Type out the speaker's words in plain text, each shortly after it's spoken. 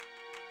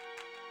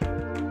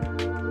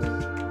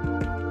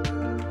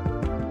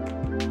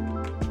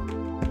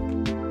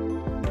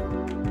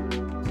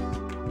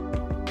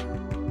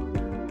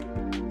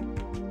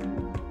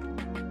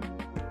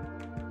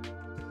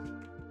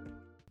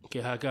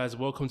Okay, hi guys,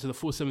 welcome to the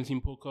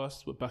 417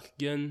 podcast. We're back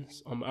again.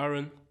 I'm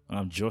Aaron.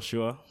 I'm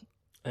Joshua.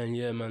 And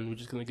yeah, man, we're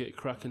just going to get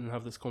cracking and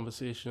have this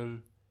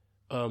conversation,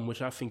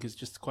 which I think is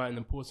just quite an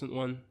important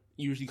one.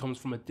 It usually comes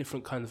from a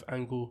different kind of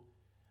angle,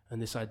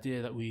 and this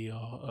idea that we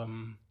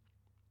don't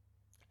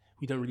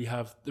really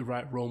have the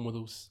right role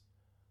models,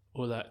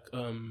 or like,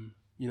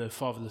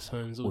 fatherless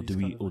homes. Or do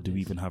we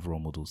even have role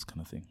models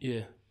kind of thing?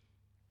 Yeah.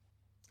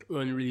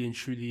 And really and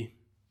truly,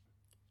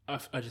 I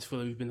just feel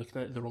like we've been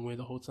looking at it the wrong way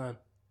the whole time.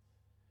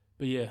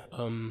 But yeah,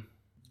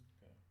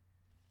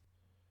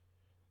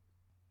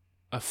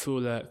 I feel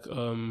like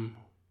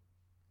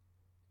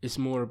it's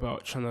more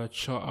about trying to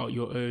chart out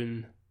your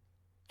own,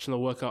 trying to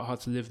work out how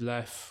to live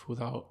life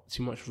without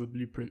too much of a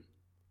blueprint.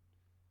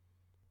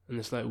 And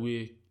it's like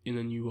we're in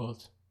a new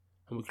world,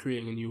 and we're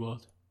creating a new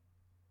world,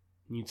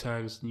 new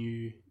times,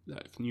 new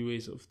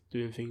ways of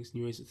doing things,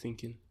 new ways of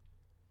thinking,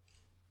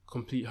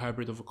 complete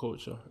hybrid of a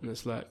culture. And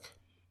it's like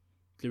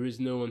there is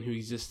no one who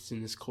exists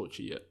in this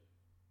culture yet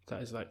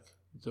that is like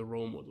the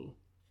role model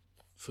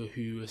for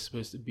who we're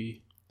supposed to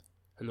be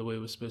and the way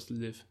we're supposed to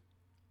live,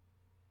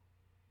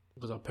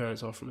 because our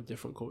parents are from a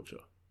different culture.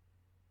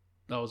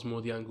 That was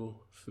more the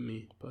angle for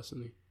me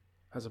personally,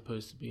 as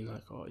opposed to being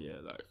like, oh yeah,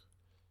 like,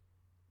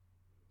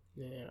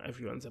 yeah,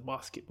 everyone's a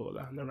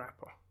basketballer and a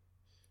rapper.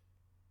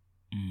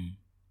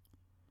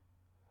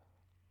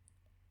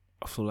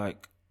 I feel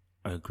like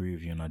I agree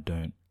with you and I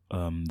don't.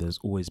 There's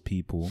always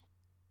people.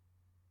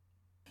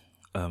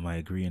 I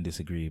agree and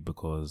disagree,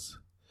 because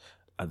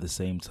at the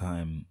same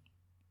time,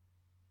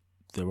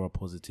 there are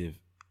positive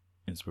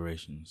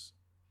inspirations.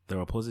 There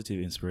are positive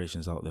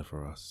inspirations out there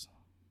for us.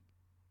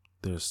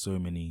 There are so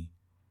many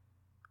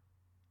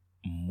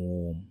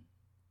more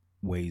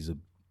ways of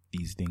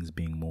these things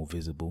being more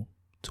visible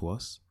to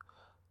us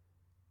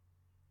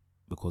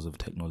because of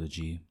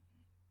technology,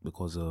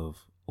 because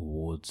of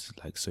awards,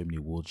 like so many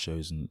award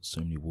shows and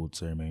so many award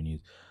ceremonies.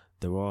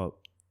 There are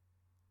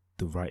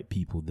the right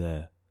people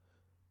there,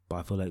 but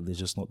I feel like there's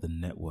just not the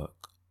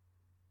network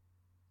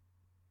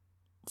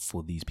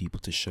for these people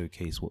to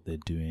showcase what they're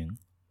doing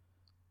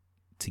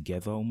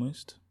together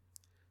almost.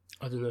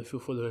 I don't know if you're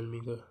following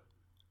me though.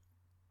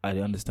 I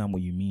understand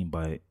what you mean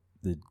by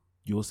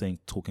you're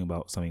talking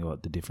about something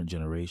about the different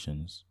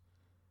generations.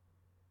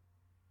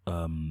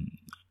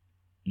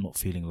 Not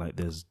feeling like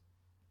there's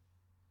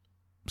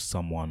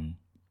someone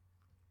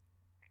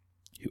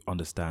who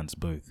understands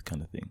both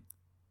kind of thing.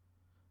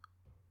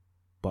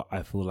 But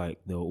I feel like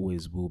there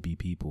always will be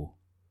people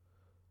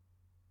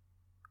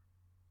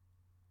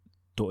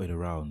dotted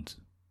around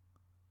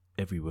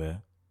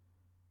everywhere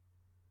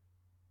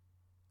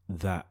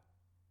that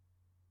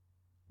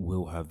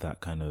will have that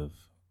kind of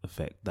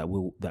effect,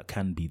 that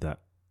can be that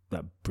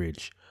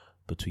bridge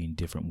between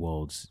different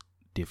worlds,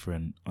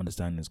 different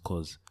understandings.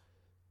 Because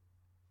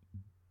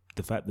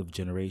the fact of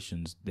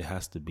generations, there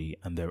has to be,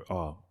 and there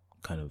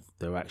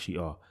actually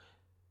are.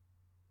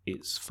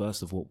 It's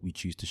first of what we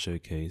choose to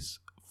showcase,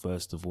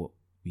 first of what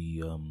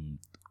we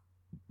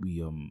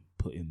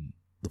put in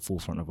the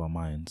forefront of our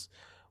minds.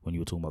 When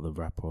you were talking about the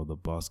rapper or the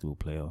basketball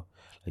player,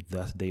 like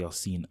that, they are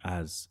seen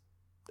as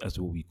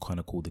what we kind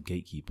of call the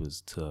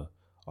gatekeepers to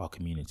our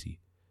community.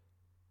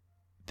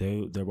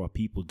 There are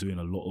people doing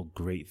a lot of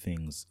great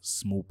things,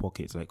 small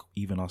pockets. Like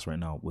even us right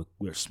now,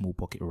 we're a small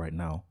pocket right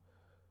now.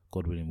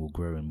 God willing, we'll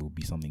grow and we'll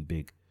be something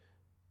big,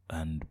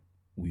 and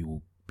we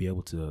will be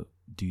able to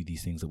do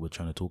these things that we're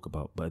trying to talk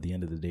about. But at the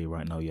end of the day,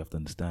 right now, you have to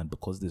understand,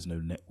 because there's no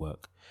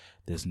network,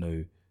 there's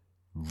no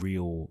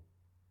real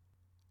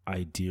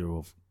idea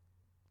of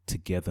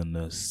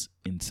togetherness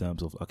in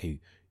terms of, okay,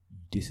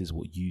 this is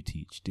what you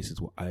teach, this is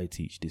what I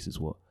teach, this is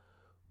what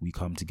we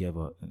come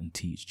together and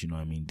teach. Do you know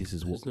what I mean?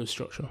 There's no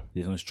structure.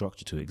 There's no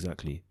structure to it,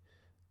 exactly.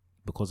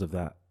 Because of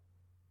that,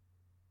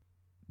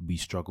 we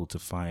struggle to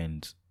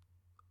find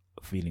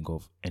a feeling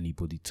of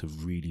anybody to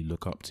really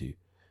look up to.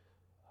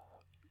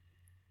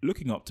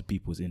 Looking up to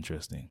people is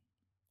interesting,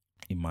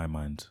 in my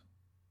mind.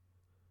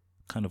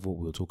 Kind of what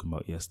we were talking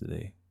about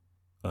yesterday,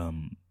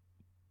 when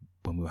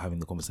we were having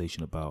the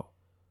conversation about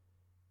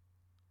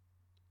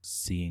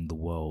seeing the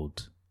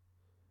world,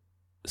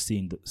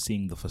 seeing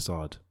the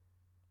facade,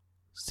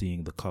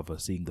 seeing the cover,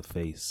 seeing the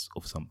face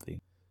of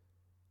something,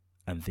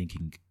 and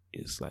thinking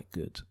it's like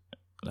good,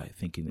 like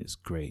thinking it's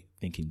great,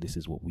 thinking this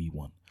is what we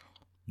want.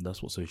 And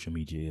that's what social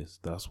media is.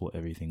 That's what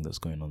everything that's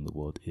going on in the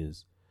world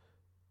is.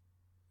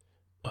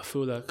 I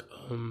feel like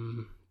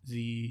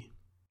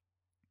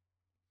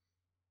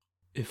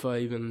if I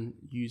even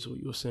use what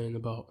you're saying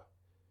about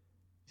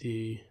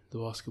the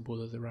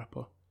basketballer, the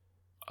rapper.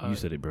 You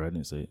said it, bro. I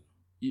didn't say it.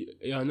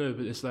 Yeah, I know,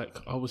 but it's like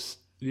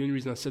the only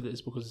reason I said it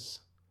is because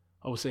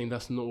I was saying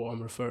that's not what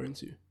I'm referring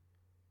to.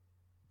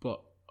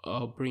 But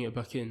I'll bring it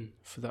back in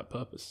for that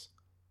purpose.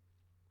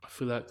 I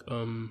feel like,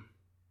 to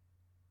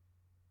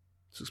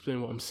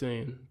explain what I'm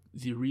saying,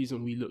 the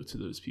reason we look to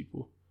those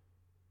people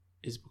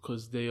is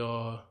because they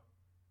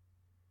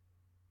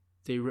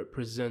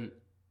represent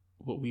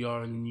what we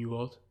are in the new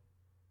world.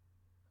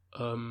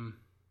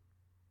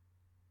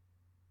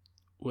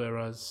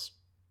 Whereas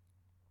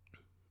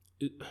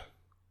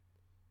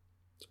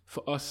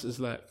for us as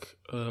like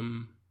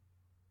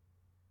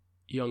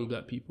young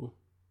black people,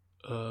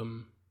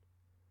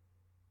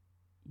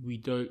 we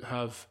don't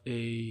have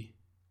a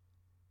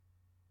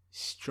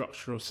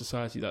structure of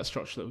society, that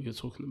structure that we were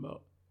talking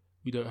about.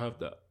 We don't have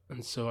that.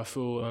 And so I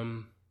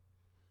feel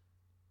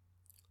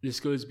this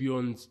goes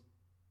beyond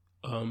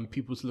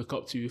people to look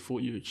up to for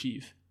what you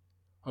achieve.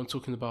 I'm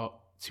talking about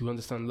to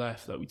understand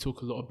life. Like, we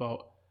talk a lot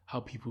about how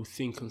people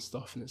think and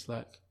stuff, and it's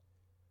like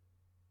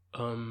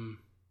the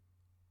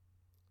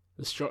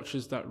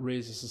structures that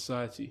raise a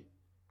society,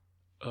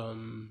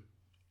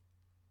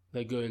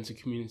 they go into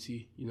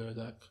community, you know,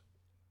 like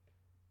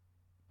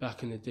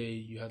back in the day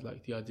you had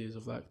like the ideas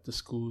of like the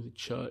school, the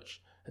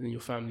church, and then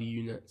your family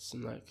units,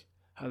 and like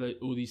how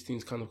all these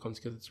things kind of come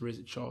together to raise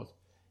a child.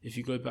 If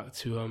you go back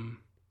to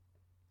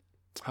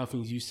how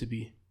things used to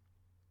be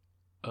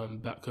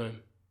back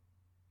home,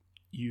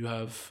 you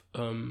have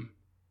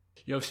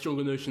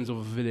stronger notions of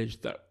a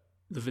village, that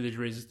the village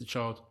raises the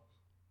child.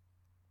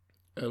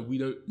 We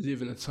don't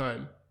live in a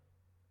time,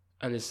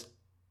 and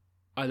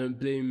I don't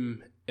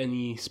blame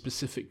any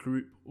specific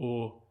group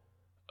or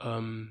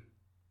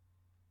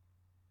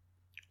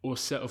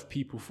set of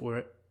people for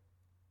it.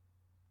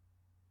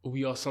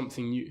 We are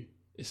something new.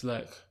 It's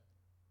like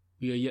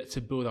we are yet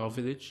to build our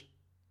village,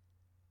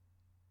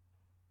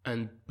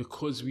 and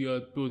because we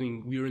are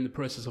in the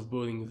process of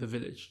building the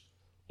village,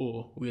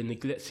 or we are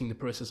neglecting the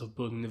process of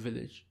building the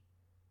village,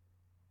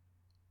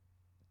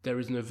 there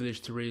is no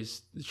village to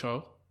raise the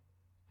child.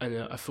 And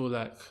I feel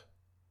like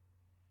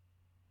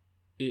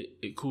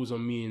it calls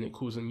on me, and it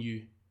calls on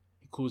you.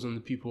 It calls on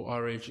the people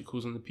our age. It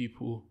calls on the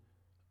people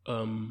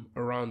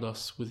around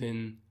us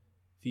within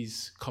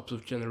these couple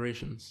of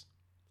generations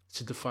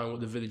to define what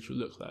the village will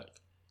look like,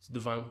 to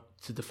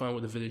define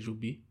what the village will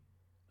be,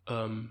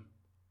 and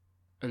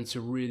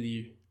to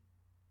really,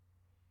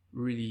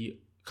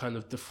 really kind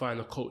of define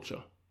a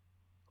culture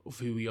of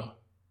who we are.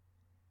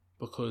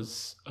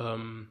 Because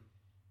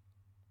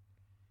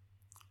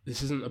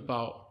this isn't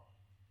about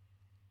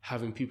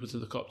having people to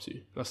look up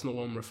to. That's not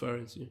what I'm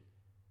referring to.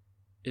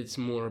 It's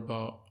more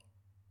about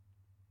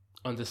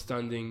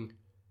understanding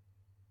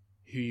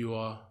who you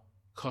are,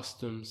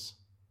 customs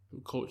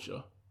and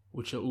culture,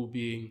 which are all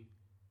being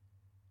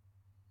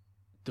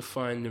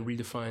defined and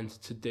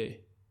redefined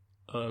today,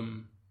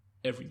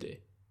 every day,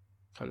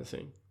 kind of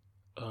thing.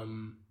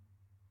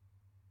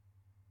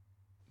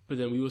 But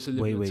then we also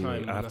live in a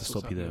time. I have to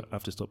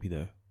stop you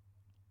there.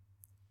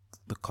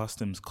 The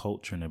customs,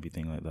 culture, and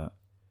everything like that,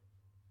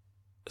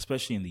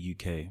 especially in the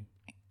UK.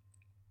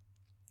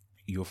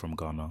 You're from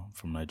Ghana,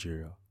 from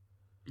Nigeria.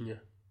 Yeah.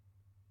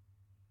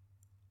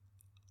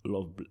 A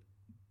lot of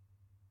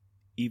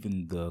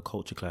even the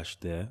culture clash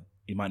there,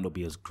 it might not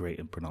be as great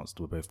and pronounced.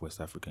 We're both West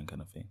African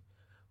kind of thing,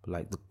 but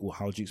like,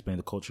 how do you explain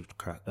the culture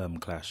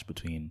clash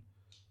between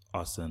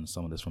us and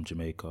someone that's from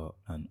Jamaica,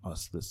 and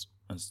us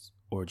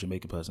or a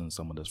Jamaican person and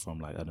someone that's from,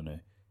 like, I don't know,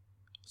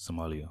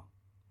 Somalia?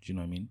 Do you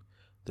know what I mean?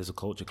 There's a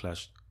culture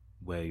clash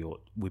where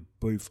we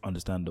both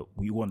understand that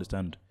we all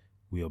understand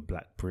we are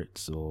Black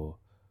Brits, or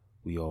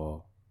we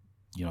are,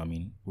 you know what I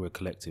mean? We're a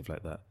collective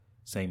like that.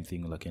 Same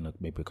thing like in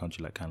maybe a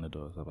country like Canada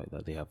or stuff like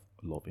that. They have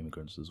a lot of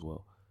immigrants as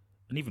well.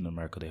 And even in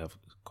America, they have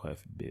quite a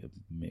bit of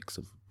mix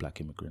of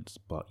Black immigrants.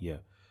 But yeah,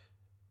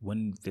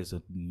 when there's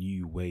a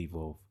new wave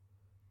of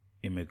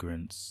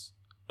immigrants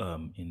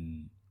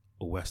in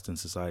a Western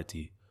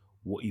society,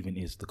 what even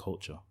is the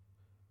culture?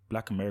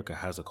 Black America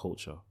has a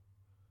culture.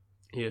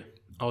 Yeah,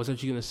 I was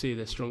actually going to say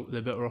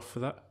they're better off for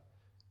that,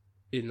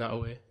 in that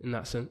way, in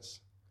that sense.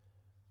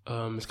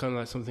 It's kind of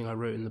like something I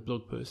wrote in the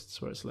blog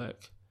posts, where it's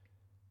like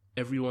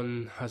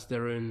everyone has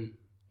their own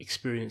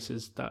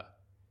experiences that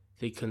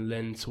they can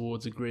lend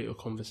towards a greater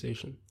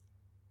conversation.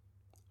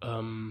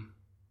 I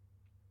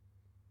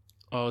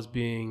was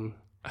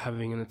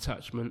having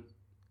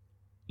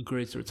a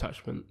greater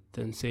attachment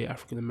than, say,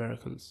 African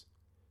Americans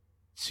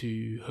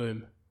to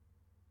home,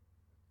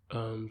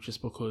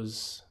 just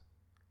because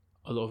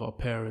a lot of our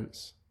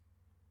parents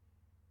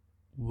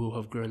will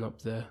have grown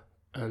up there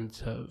and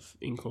have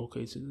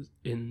inculcated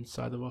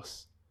inside of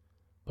us.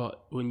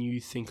 But when you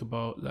think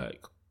about the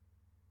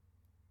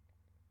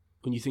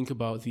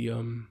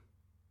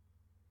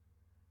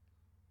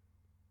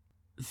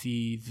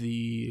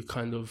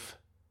kind of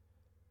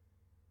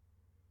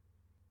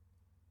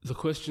the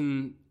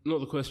question, not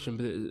the question,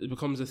 but it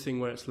becomes a thing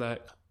where it's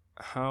like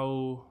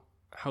how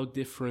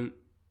different,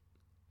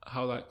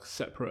 how like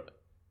separate,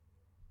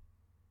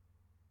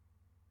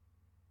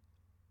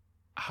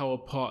 how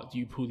apart do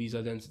you pull these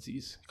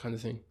identities, kind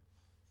of thing.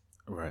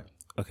 Right.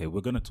 Okay,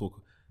 we're going to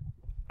talk,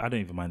 I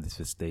don't even mind this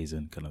if it stays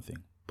in, kind of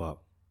thing, but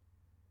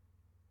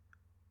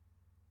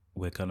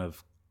we're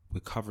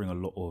covering a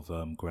lot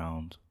of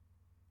ground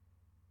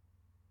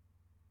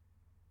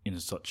in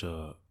such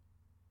a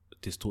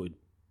distorted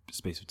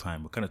space of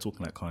time. We're kind of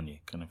talking like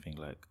Kanye, kind of thing.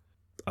 Like,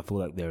 I feel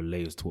like there are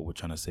layers to what we're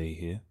trying to say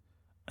here,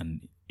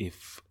 and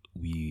if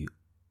we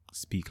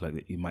speak like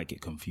that, it might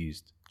get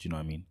confused. Do you know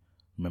what I mean?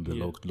 Remember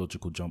the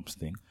logical jumps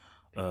thing.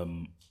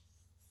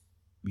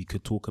 We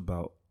could talk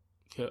about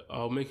Okay,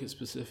 I'll make it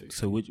specific.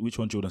 So which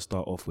one do you want to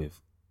start off with?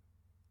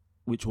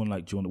 Which one,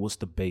 like, do you want, what's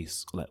the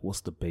base,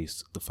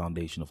 the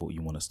foundation of what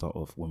you want to start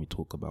off when we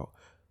talk about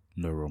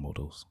no role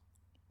models?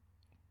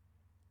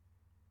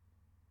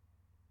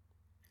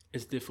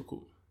 It's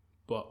difficult,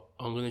 but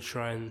I'm going to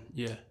try and,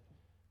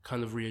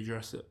 kind of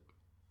readdress it.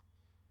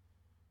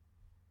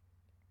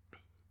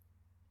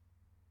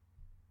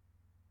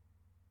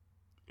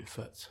 In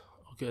fact,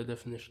 I'll get a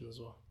definition as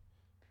well.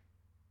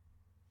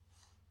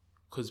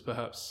 Because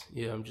perhaps,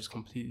 I'm just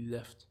completely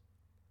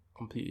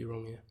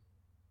wrong here.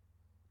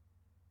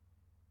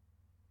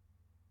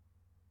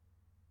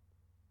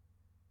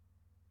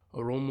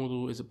 A role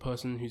model is a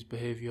person whose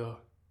behavior,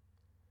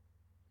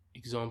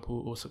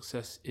 example, or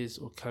success is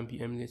or can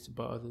be emulated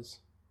by others.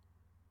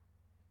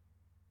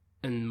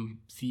 And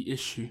the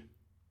issue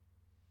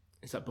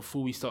is that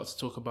before we start to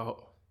talk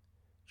about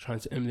trying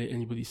to emulate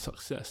anybody's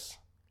success,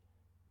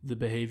 the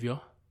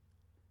behavior,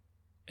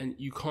 and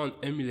you can't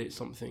emulate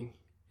something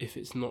if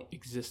it's not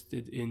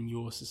existed in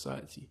your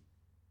society.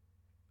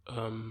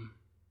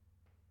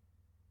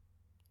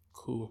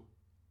 Cool.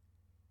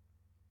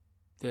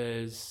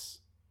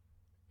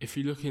 If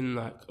you look in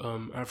like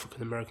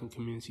African American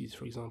communities,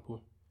 for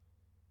example,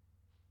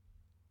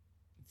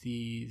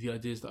 the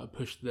ideas that are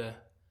pushed there,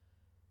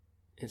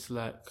 it's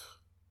like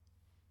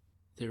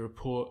they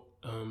report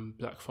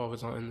black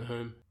fathers aren't in the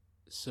home.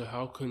 So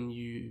how can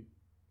you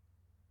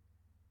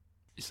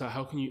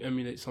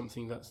emulate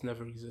something that's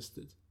never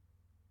existed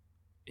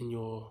in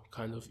your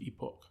kind of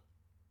epoch?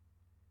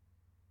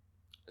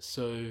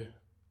 So,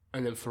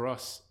 and then for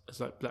us as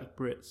like black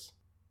Brits,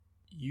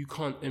 you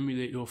can't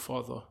emulate your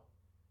father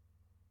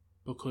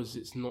because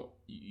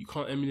you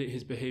can't emulate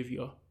his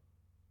behavior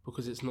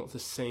because it's not the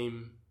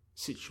same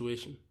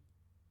situation.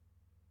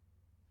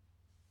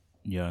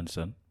 Yeah, I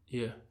understand.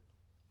 Yeah.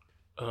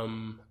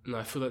 And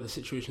I feel like the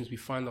situations we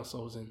find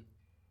ourselves in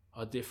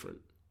are different.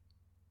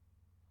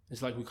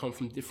 It's like we come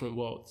from different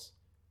worlds.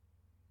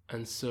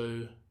 And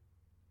so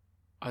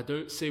I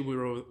don't say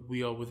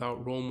we are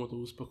without role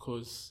models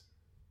because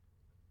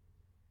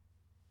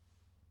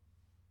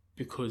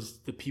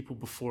the people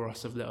before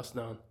us have let us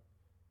down.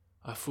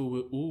 I feel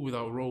we're all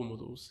without role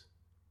models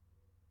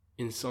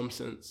in some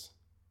sense,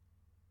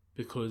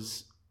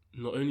 because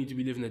not only do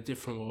we live in a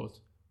different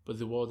world, but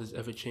the world is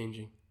ever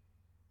changing.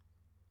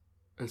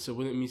 And so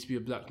what it means to be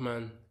a black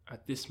man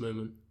at this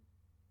moment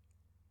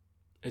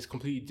is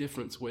completely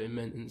different to what it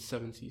meant in the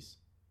 70s,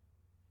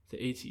 the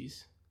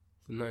 80s,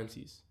 the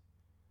 90s.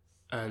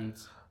 And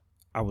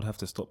I would have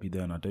to stop you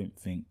there, and I don't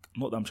think,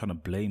 not that I'm trying to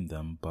blame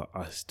them, but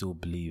I still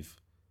believe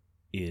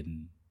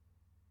in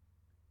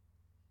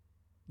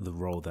the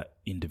role that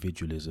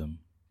individualism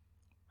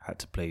had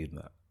to play in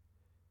that.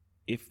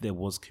 If there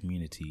was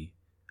community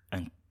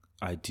and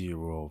idea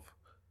of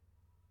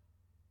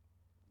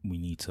we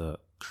need to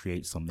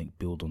create something,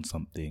 build on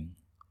something,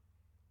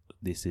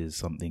 this is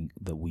something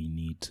that we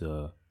need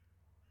to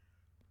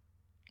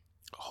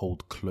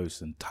hold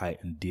close and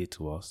tight and dear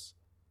to us.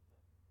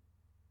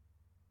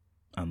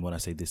 And when I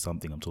say this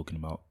something, I'm talking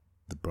about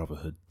the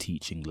brotherhood,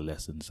 teaching the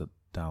lessons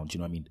down. Do you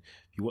know what I mean?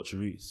 If you watch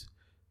Roots,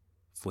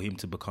 for him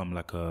to become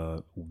like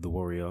the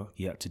warrior,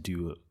 he had to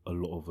do a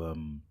lot of a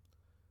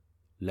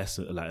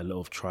lot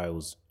of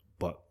trials.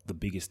 But the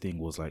biggest thing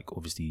was like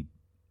obviously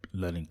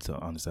learning to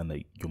understand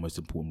that your most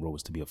important role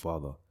is to be a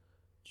father.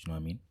 Do you know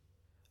what I mean?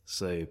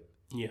 So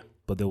yeah.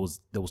 But there was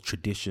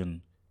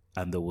tradition,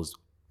 and there was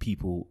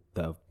people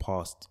that have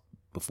passed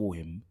before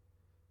him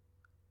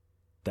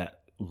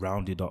that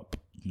rounded up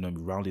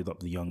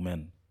the young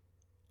men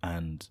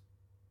and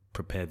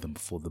prepared them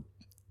for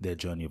their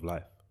journey of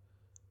life.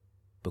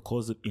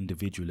 Because of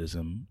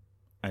individualism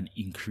and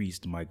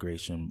increased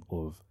migration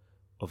of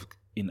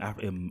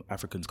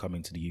Africans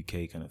coming to the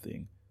UK kind of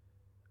thing,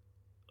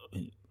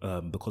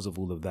 because of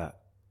all of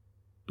that,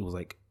 it was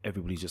like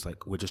everybody's just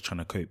like, we're just trying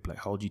to cope. Like,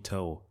 how do you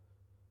tell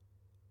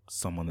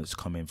someone that's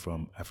coming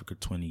from Africa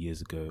 20 years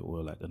ago,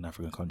 or like an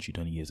African country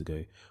 20 years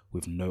ago,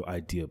 with no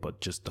idea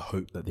but just the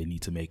hope that they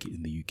need to make it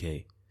in the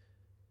UK?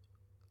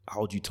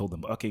 How do you tell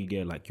them, okay,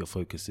 yeah, like your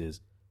focus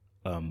is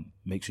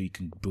make sure you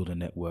can build a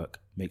network,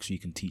 make sure you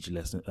can teach a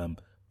lesson,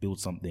 build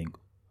something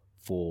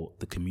for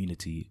the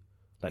community.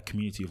 Like,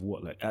 community of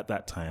what? Like, at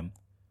that time,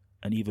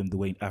 and even the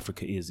way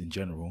Africa is in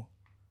general,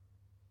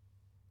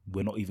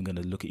 we're not even going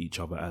to look at each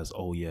other as,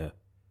 oh yeah,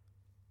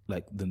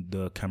 like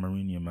the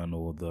Cameroonian man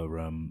or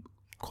the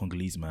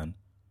Congolese man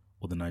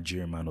or the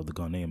Nigerian man or the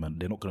Ghanaian man,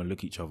 they're not going to look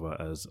at each other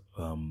as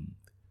when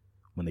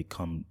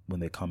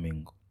they're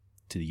coming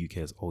to the UK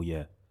as, oh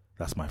yeah,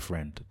 that's my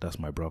friend, that's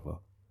my brother.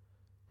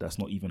 That's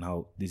not even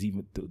how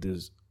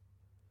there's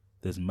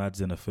mad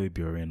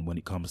xenophobia in when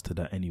it comes to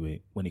that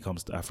anyway, when it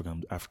comes to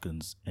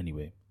Africans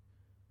anyway.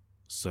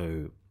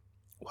 So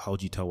how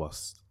do you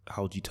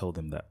tell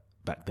them that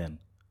back then?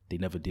 They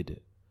never did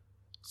it.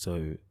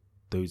 So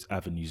those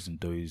avenues and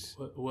those...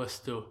 Worse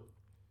still,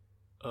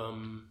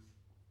 the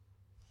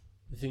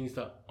things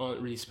that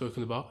aren't really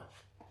spoken about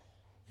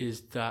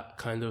is that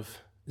kind of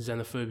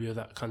xenophobia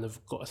that kind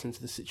of got us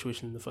into the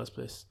situation in the first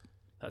place,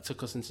 that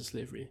took us into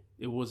slavery.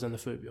 It was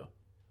xenophobia.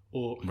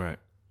 or Right.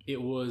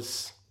 it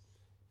was,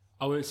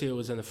 I wouldn't say it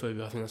was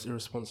xenophobia, I think that's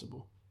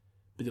irresponsible,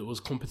 but it was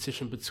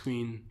competition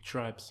between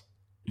tribes.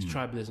 It's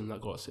tribalism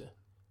that got us here.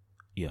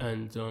 Yeah.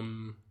 And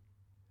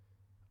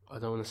I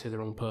don't want to say the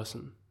wrong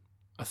person.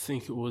 I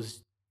think it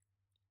was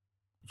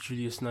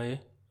Julius Nair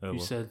who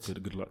said,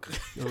 good luck.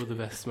 all the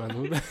best, man.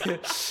 All the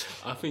best.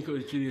 I think it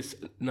was Julius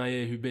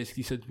Nair who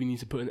basically said we need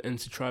to put an end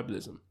to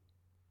tribalism.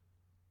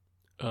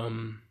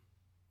 But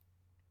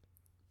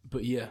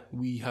yeah,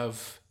 we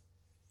have,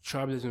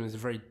 tribalism is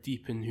very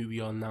deep in who we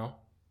are now.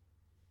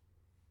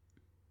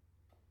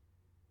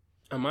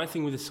 And my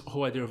thing with this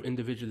whole idea of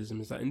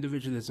individualism is that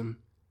individualism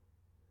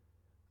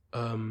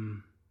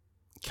can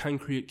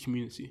create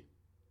community.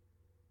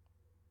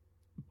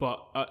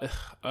 But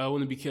I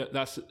want to be careful.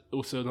 That's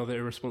also another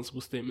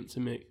irresponsible statement to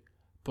make.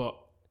 But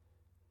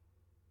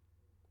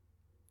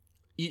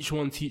each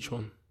one teach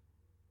one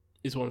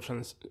is what I'm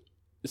trying to,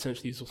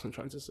 essentially is what I'm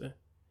trying to say.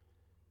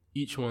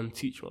 Each one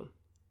teach one.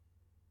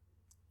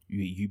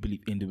 You believe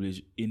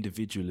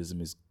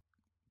individualism is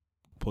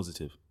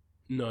positive?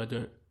 No, I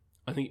don't.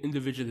 I think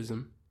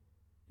individualism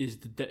is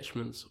the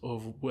detriment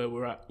of where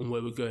we're at and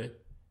where we're going.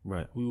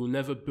 Right. We will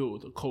never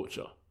build a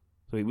culture.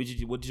 So wait,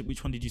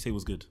 which one did you say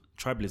was good?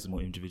 Tribalism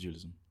or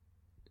individualism?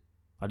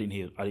 I didn't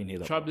hear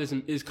that.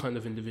 Tribalism is kind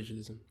of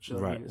individualism. Do you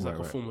know what I mean? It's like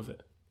a form of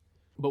it.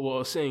 But what I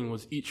was saying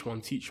was each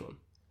one teach one.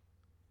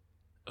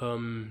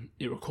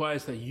 It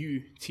requires that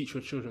you teach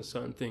your children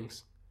certain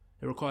things.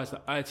 It requires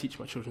that I teach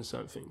my children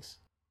certain things.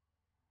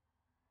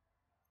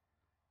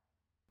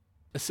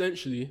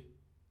 Essentially,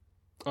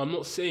 I'm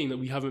not saying that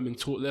we haven't been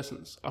taught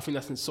lessons. I think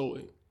that's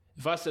insulting.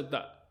 If I said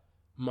that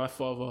my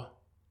father,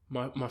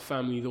 my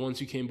family, the ones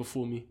who came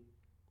before me,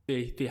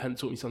 they hadn't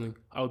taught me something,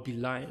 I would be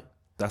lying.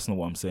 That's not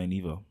what I'm saying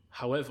either.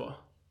 However,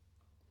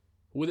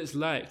 what it's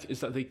like is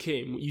that they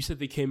came. You said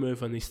they came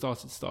over and they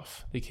started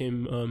stuff. They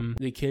came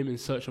in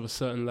search of a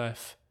certain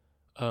life.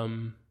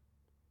 I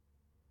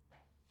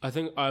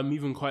think I'm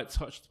even quite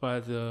touched by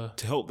to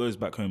help those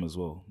back home as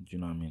well. Do you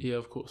know what I mean? Yeah,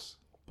 of course.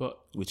 But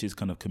which is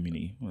kind of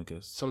community, I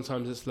guess.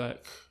 Sometimes it's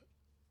like,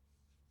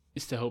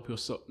 it's to help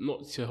yourself,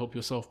 not to help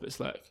yourself, but it's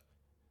like,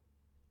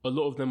 a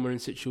lot of them were in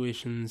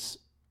situations,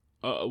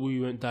 we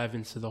won't dive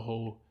into the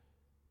whole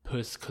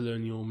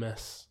post-colonial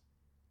mess,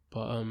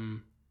 but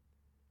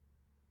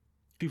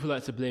people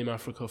like to blame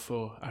Africa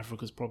for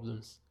Africa's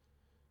problems.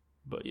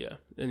 But yeah,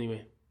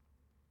 anyway,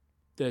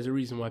 there's a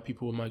reason why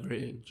people were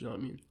migrating, do you know what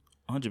I mean?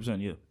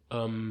 100%, yeah.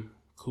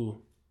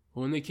 Cool.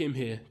 When they came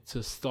here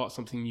to start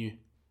something new,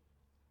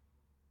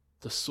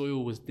 the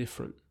soil was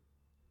different.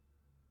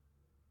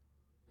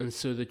 And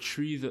so the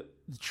trees that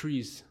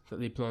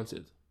they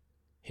planted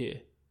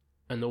here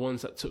and the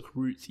ones that took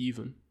root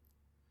even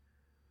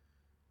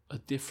are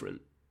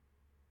different.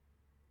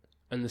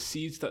 And the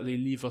seeds that they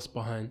leave us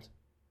behind,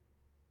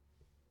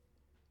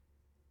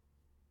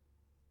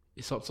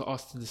 it's up to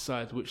us to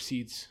decide which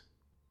seeds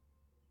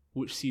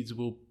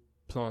we'll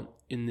plant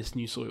in this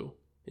new soil,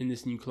 in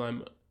this new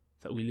climate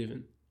that we live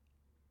in.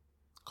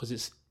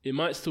 Because it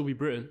might still be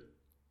Britain,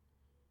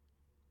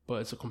 but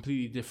it's a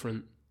completely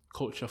different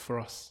culture for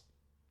us.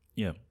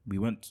 Yeah,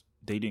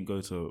 they didn't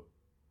go to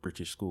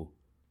British school.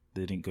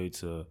 They didn't go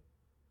to,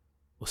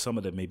 well, some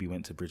of them maybe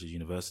went to British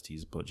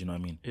universities, but do you know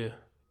what I mean? Yeah.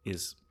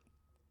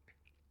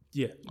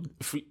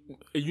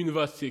 A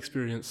university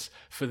experience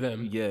for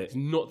them is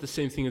not the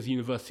same thing as a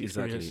university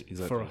experience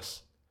for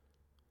us.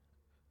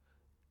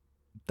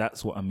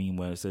 That's what I mean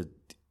when I said,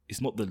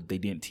 it's not that they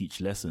didn't teach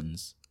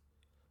lessons,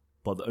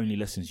 but the only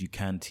lessons you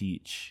can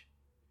teach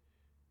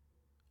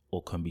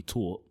or can be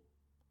taught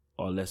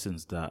are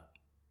lessons that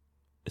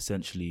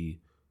essentially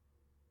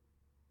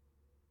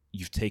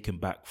you've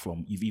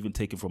even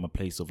taken from a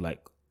place of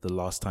like the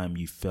last time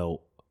you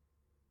felt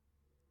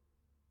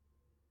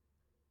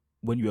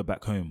when you were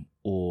back home,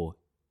 or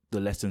the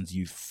lessons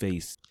you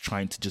faced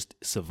trying to just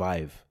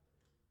survive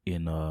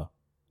in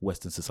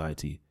Western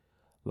society.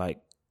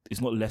 Like, it's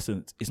not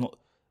lessons,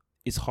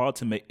 it's hard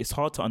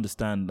to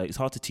understand, like, it's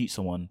hard to teach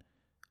someone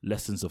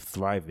lessons of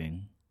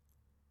thriving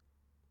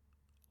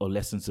or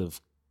lessons of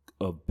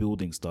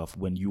building stuff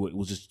when you're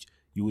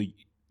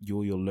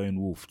your lone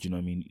wolf. Do you know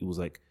what I mean? It was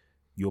like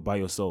you're by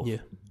yourself. Yeah.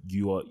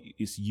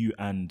 It's you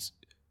and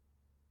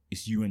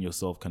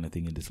yourself kind of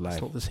thing in this life.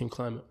 It's not the same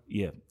climate.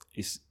 Yeah.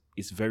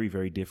 It's very,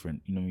 very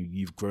different. You know what I mean?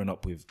 You've grown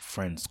up with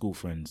school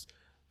friends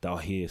that are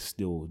here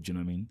still. Do you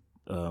know what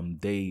I mean?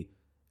 They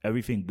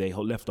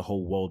left the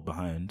whole world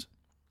behind,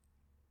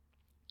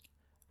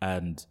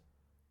 and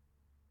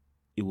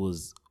it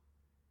was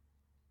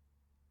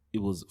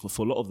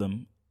for a lot of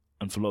them,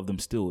 and for a lot of them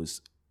still,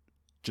 is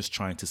just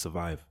trying to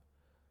survive.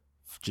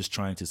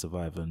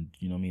 And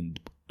you know what I mean?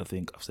 I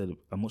think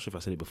I'm not sure if I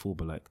said it before,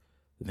 but like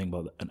the thing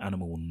about an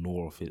animal will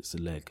gnaw off its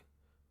leg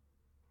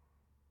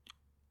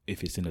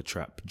if it's in a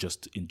trap,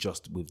 just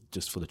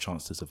for the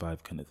chance to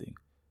survive kind of thing.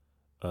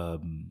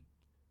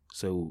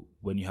 So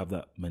when you have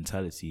that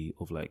mentality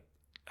of like,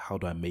 how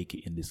do I make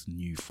it in this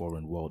new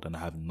foreign world and I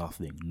have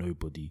nothing,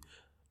 nobody,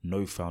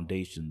 no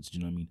foundations, do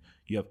you know what I mean?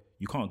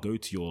 You can't go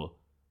to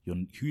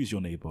who is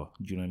your neighbor?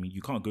 Do you know what I mean?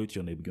 You can't go to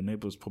your neighbor. Your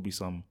neighbor is probably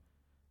some.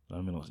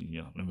 Let me not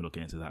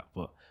get into that.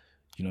 But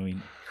you know what I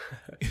mean?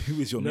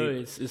 Who is your neighbor? No,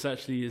 it's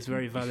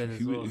very valid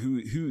as well.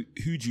 Who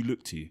do you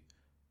look to?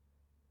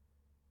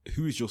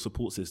 Who is your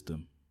support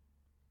system?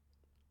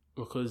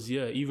 Because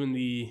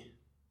even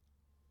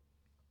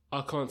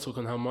I can't talk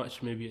on how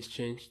much maybe it's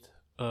changed,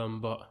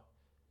 but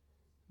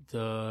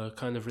the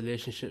kind of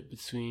relationship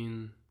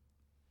between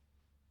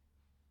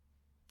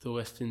the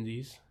West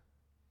Indies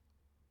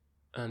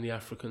and the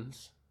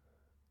Africans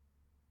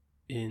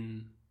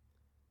in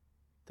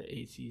the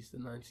 80s, the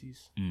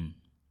 90s,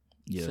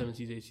 70s,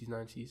 80s,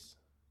 90s.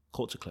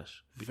 Culture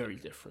clash. Very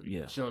different.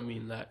 Yeah. Do you know what I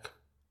mean? Like,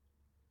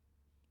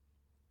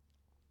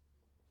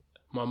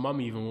 my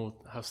mum even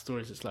will have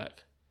stories. It's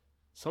like,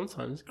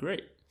 sometimes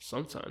great,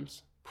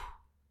 sometimes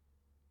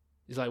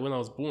it's like when I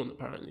was born,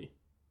 apparently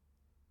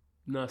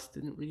nurse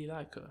didn't really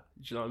like her.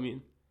 Do you know what I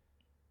mean?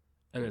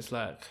 And it's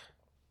like,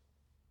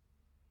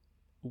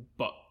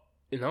 but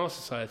in our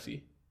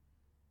society,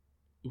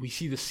 we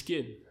see the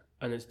skin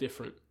and it's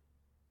different.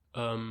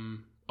 I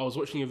was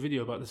watching a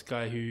video about this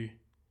guy who,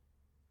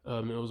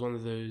 it was one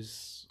of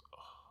those,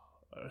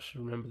 I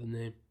should remember the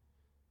name,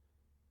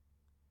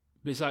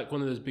 but it's like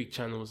one of those big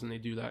channels and they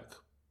do like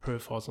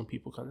profiles on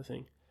people kind of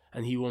thing.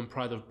 And he won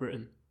Pride of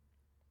Britain.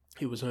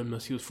 He was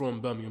homeless. He was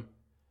from Birmingham.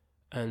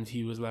 And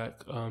he was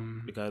like...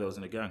 the guy that was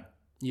in a gang?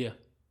 Yeah.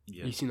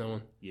 You seen that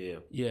one?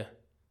 Yeah.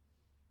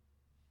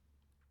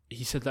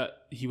 He said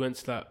that he went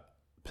to that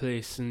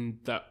place and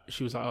that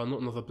she was like, oh,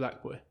 not another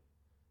black boy.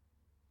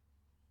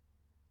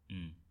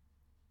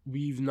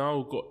 We've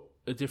now got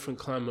a different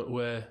climate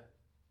where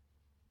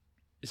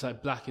it's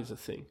like black is a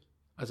thing.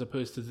 As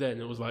opposed to then,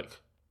 it was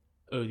like,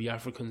 oh, the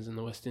Africans in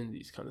the West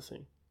Indies kind of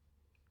thing.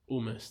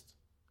 Almost.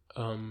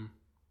 And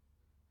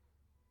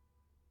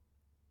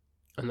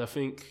I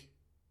think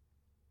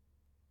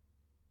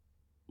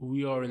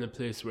we are in a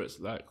place where it's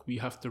like we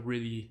have to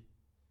really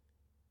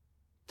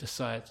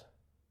decide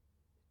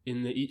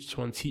in the each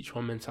one teach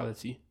one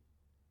mentality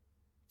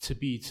to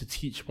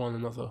teach one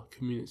another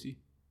community.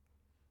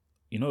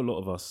 You know, a lot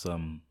of us,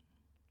 there's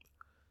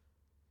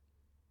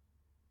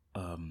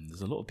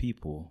a lot of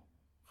people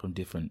from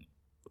different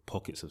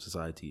pockets of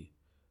society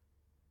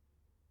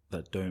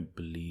that don't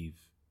believe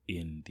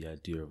in the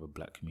idea of a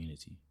black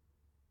community.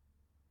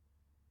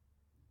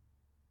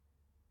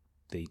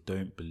 They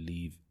don't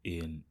believe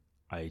in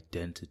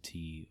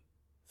identity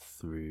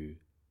through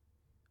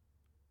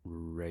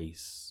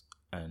race,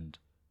 and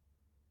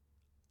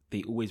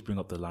they always bring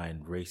up the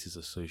line, race is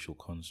a social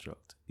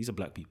construct. These are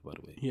black people, by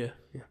the way. Yeah.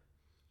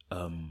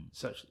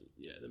 It's actually,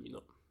 let me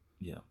not.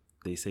 Yeah.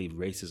 They say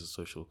race is a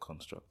social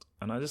construct.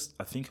 And I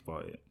think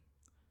about it.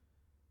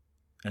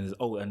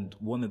 And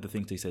one of the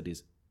things they said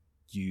is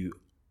you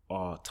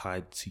are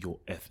tied to your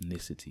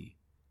ethnicity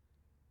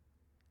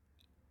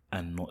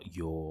and not a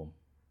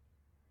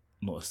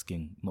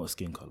skin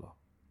color.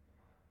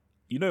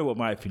 You know what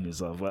my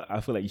opinions are, but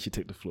I feel like you should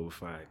take the floor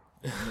before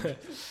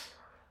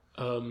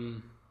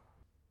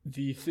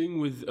the thing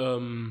with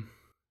the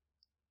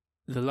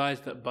lies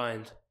that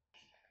bind.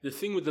 The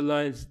thing with the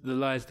lies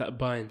that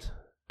bind.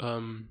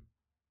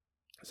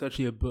 It's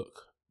actually a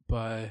book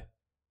by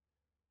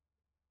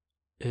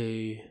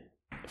a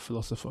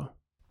philosopher.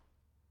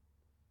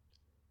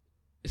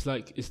 It's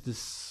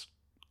this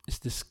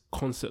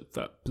concept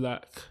that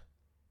black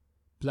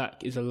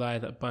is a lie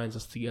that binds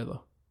us together.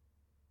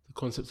 The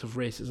concept of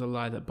race is a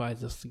lie that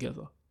binds us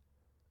together.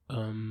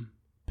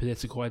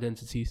 Political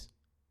identities,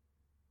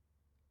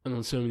 and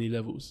on so many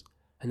levels.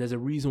 And there's a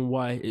reason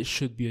why it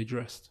should be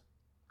addressed.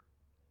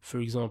 For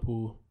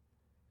example,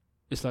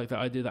 it's like the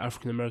idea that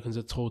African Americans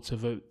are told to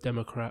vote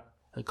Democrat,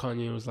 and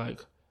Kanye was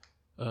like,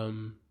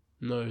 no,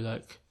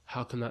 like,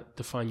 how can that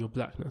define your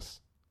blackness?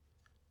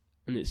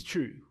 And it's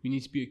true. We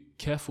need to be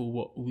careful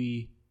what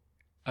we,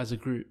 as a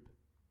group,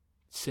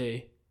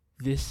 say,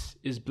 this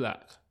is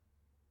black,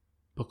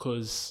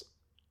 because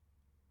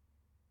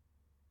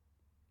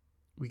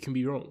we can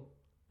be wrong,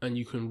 and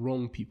you can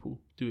wrong people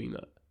doing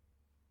that.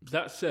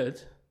 That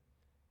said,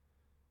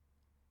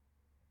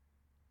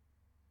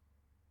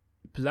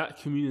 black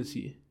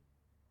community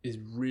is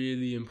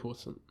really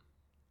important.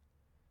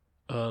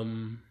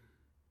 And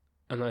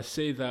I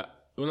say that,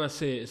 when I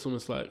say it, it's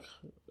almost like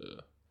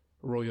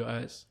roll your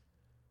eyes.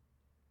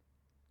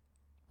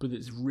 But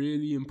it's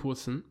really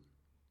important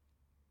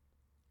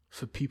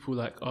for people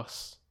like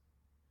us.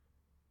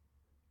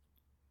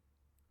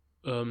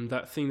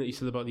 That thing that you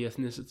said about the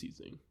ethnicity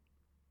thing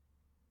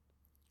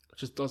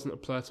just doesn't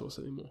apply to us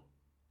anymore.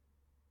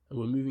 And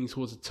we're moving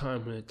towards a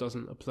time when it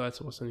doesn't apply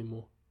to us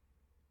anymore.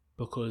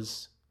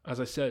 Because, as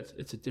I said,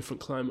 it's a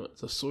different climate.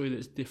 The soil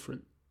is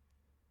different.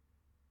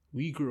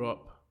 We grew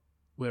up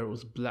where it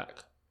was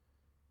black.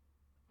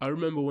 I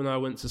remember when I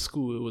went to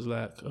school, it was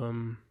like,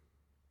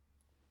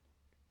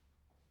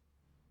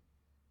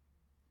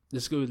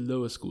 let's go with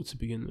lower school to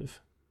begin with.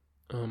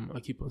 I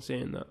keep on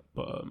saying that,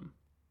 but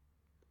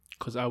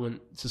because I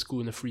went to school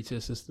in a free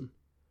tier system,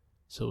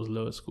 so it was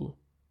lower school.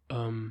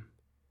 And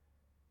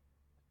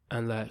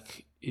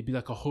like, it'd be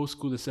like a whole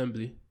school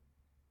assembly,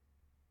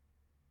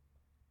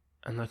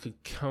 And I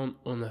could count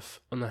on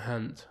a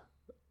hand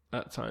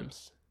at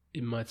times,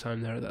 in my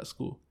time there at that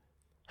school,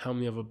 how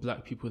many other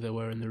black people there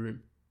were in the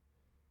room.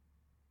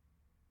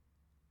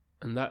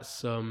 And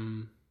that's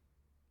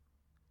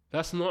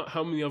not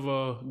how many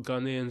other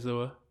Ghanaians there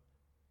were.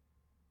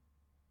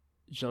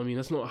 Do you know what I mean?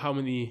 That's not how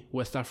many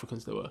West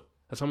Africans there were.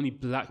 That's how many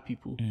black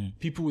people.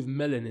 People with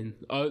melanin.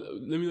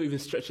 Let me not even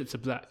stretch it to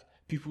black.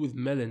 People with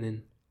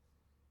melanin.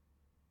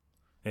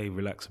 Hey,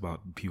 relax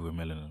about people with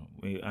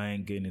melanin. I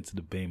ain't getting into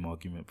the BAME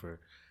argument, bro.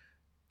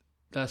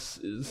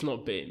 It's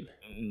not BAME.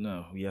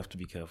 No, we have to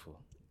be careful.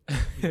 You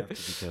have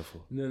to be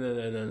careful.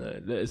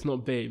 No. It's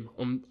not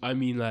BAME. I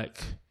mean, like,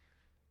 do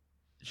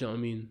you know what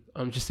I mean?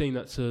 I'm just saying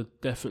that to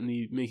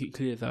definitely make it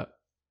clear that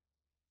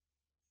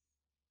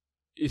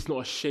it's not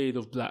a shade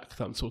of black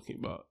that I'm talking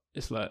about.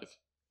 It's like,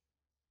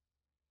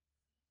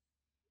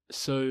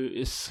 so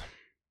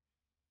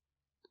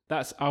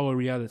that's our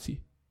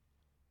reality.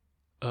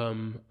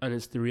 And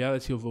it's the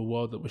reality of a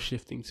world that we're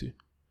shifting to.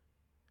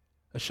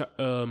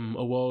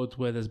 A world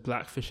where there's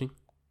black fishing.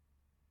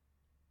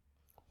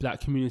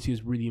 Black community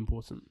is really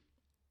important.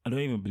 I don't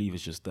even believe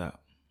it's just that.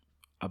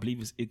 I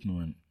believe it's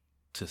ignorant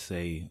to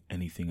say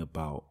anything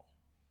about,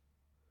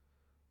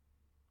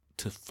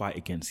 to fight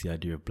against the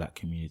idea of black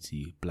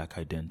community, black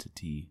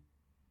identity,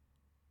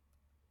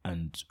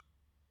 and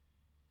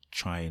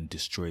try and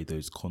destroy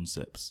those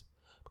concepts.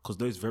 Because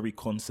those very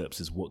concepts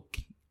is what,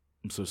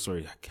 I'm so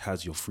sorry,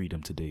 has your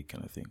freedom today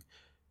kind of thing.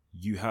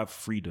 You have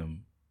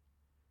freedom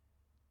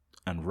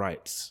and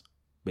rights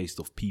based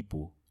off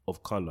people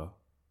of color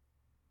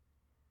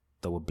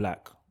that were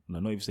black. No,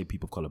 not even say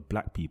people of color,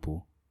 black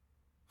people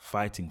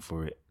fighting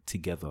for it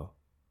together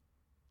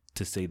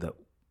to say that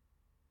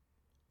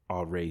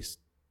our race,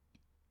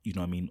 you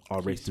know what I mean,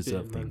 our race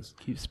deserve things.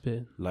 Keep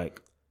spitting.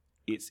 Like,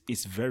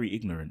 it's very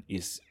ignorant.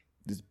 It's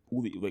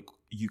all the, like,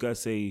 you guys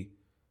say,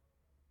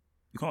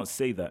 you can't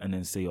say that and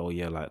then say, oh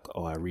yeah, like,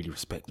 oh, I really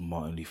respect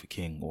Martin Luther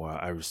King or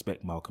I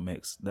respect Malcolm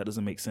X. That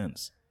doesn't make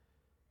sense.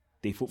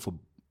 They fought for.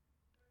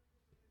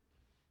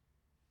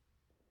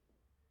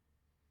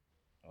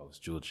 Oh, it's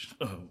George.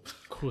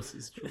 Of course,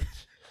 it's George.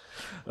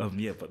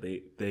 Yeah, but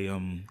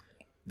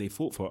they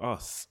fought for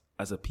us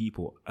as a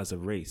people, as a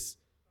race.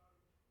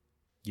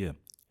 Yeah.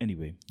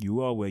 Anyway,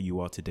 you are where you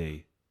are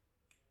today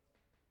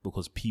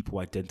because people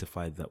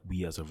identified that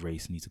we as a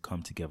race need to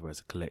come together as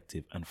a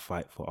collective and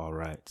fight for our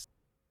rights.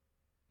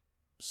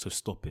 So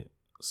stop it.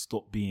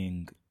 Stop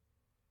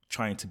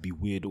trying to be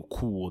weird or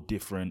cool or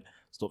different.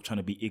 Stop trying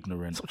to be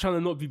ignorant. Stop trying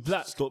to not be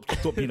black. Stop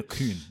being a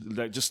coon.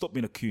 Like, just stop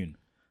being a coon.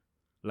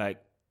 Like,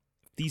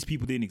 these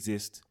people didn't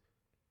exist.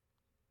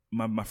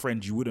 My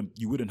friend, you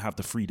wouldn't have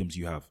the freedoms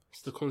you have.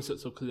 It's the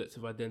concept of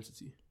collective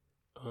identity,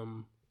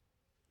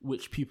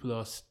 which people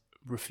are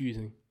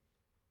refusing.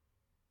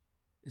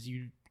 Is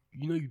you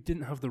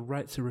didn't have the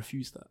right to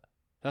refuse that.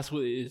 That's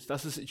what it is.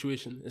 That's the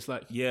situation. It's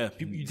like, yeah,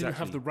 people, you didn't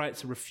have the right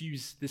to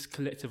refuse this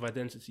collective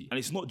identity. And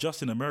it's not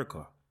just in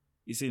America.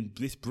 It's in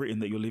this Britain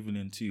that you're living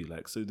in too.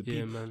 Like, so the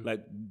people, man.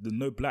 like, the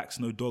no blacks,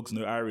 no dogs,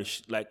 no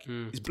Irish. Like,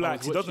 it's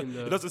blacks. It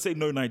doesn't say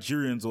no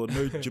Nigerians or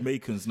no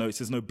Jamaicans. No, it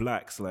says no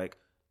blacks. Like,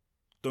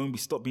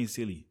 stop being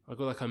silly. I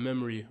got like a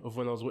memory of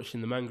when I was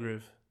watching The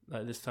Mangrove,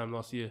 like this time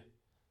last year,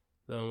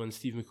 when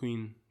Steve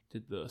McQueen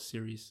did the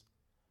series,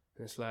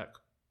 and it's like,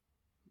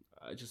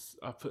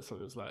 I put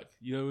something. It was like,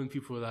 you know, when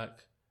people were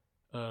like,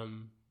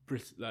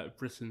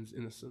 Britain's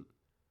innocent.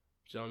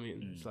 Do you know what I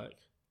mean? It's like,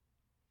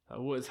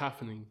 what is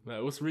happening?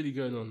 Like, what's really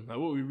going on? Like,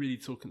 what are we really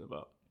talking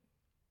about?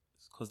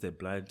 It's because they're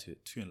blind to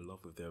it, too in love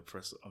with their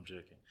oppressor. I'm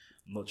joking.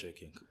 I'm not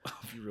joking. I'll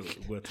be real.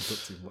 Word to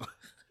talk to more.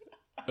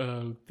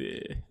 Oh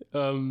dear.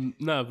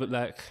 No, but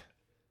like,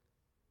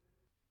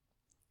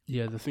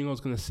 yeah, the thing I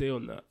was gonna say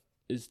on that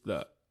is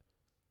that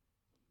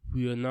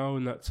we are now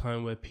in that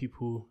time where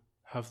people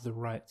have the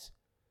right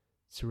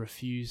to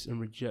refuse and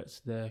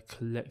reject their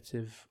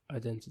collective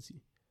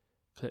identity,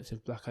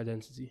 collective black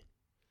identity.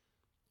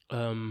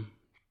 On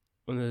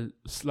a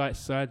slight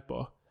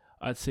sidebar,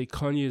 I'd say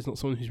Kanye is not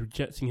someone who's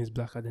rejecting his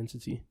black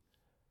identity,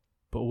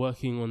 but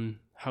working on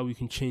how we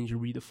can change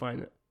and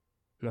redefine it.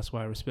 And that's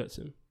why I respect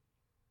him.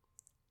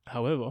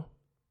 However,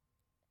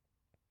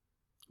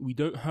 we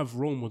don't have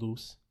role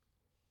models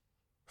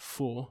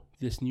for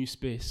this new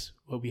space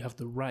where we have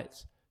the right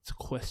to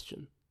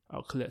question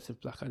our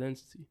collective black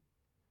identity.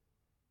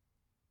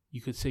 You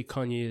could say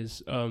Kanye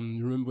is,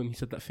 remember when he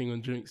said that thing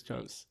on Drinks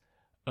Champs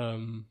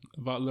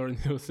about Lauryn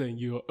Hill saying,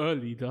 you're a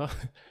leader.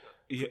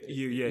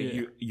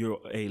 You're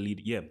a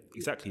leader. Yeah,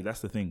 exactly. That's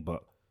the thing.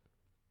 But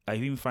I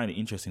even find it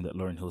interesting that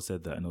Lauryn Hill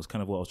said that, and it was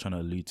kind of what I was trying to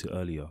allude to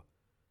earlier.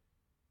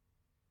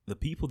 The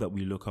people that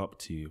we look up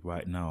to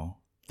right now,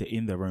 they're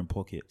in their own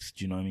pockets.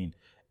 Do you know what I mean?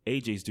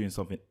 AJ's doing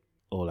something,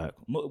 or like,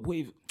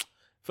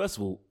 first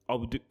of all,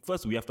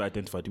 we have to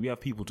identify, do we have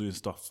people doing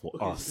stuff for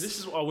us? This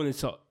is what I wanted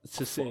to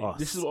say. Us.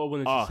 This is what I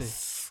wanted to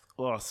say.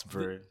 Us,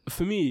 bro.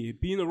 For me,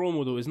 being a role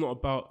model is not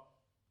about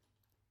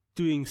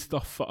doing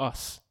stuff for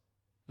us.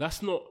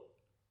 That's not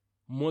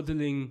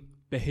modeling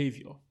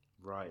behavior.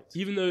 Right.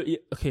 Even though,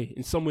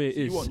 in some way it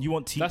is. You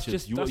want teachers.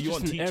 That's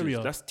just an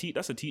area.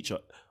 That's a teacher.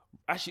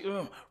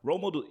 Actually, role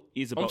model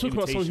is about I'm talking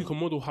about someone who imitation. can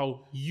model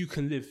how you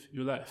can live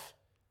your life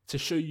to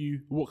show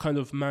you what kind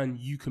of man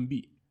you can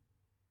be.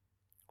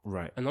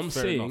 Right. And I'm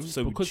Fair saying, enough.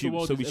 So because the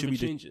world so is we should ever be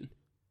changing.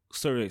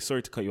 sorry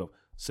to cut you off.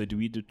 So do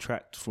we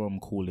detract from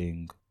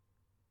calling?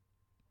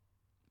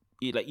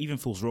 It like even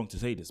feels wrong to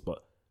say this,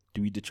 but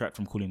do we detract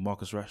from calling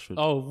Marcus Rashford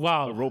Oh,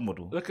 wow. a role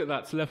model? Look at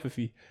that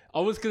telepathy. I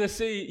was going to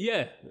say,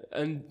 yeah.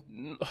 And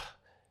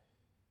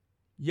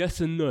yes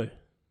and no.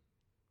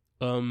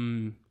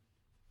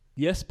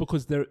 Yes,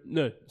 because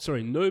no,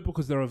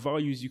 because there are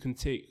values you can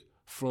take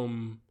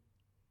from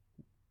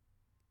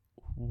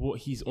what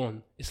he's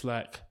on. It's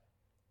like,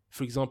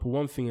 for example,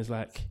 one thing is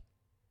like,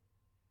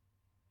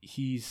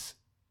 he's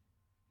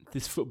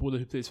this footballer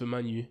who plays for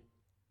Man U.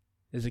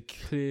 There's a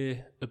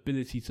clear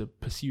ability to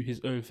pursue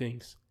his own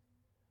things.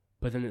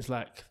 But then it's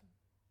like,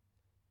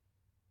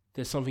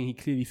 there's something he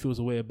clearly feels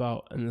a way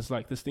about. And it's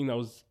like this thing that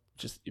was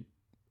just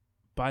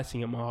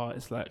biting at my heart.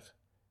 It's like,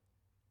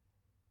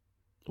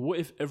 what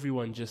if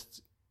everyone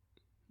just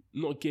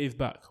not gave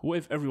back? What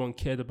if everyone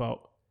cared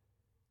about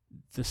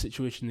the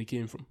situation they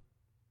came from?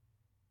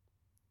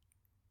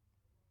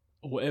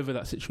 Whatever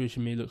that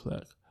situation may look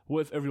like. What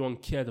if everyone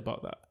cared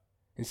about that?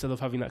 Instead of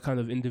having that kind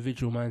of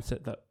individual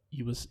mindset that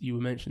you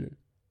were mentioning.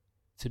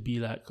 To be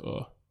like, oh, do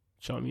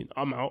you know what I mean?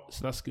 I'm out,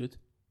 so that's good.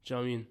 Do you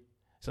know what I mean?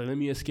 So let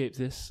me escape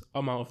this.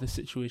 I'm out of this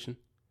situation.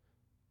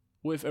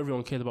 What if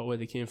everyone cared about where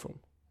they came from?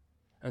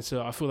 And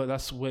so I feel like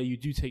that's where you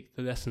do take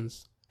the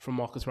lessons from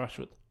Marcus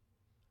Rashford.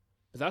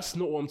 But that's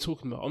not what I'm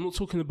talking about. I'm not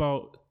talking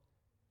about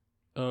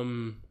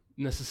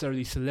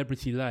necessarily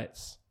celebrity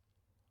lights.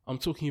 I'm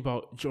talking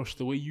about, Josh,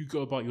 the way you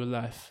go about your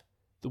life,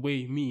 the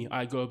way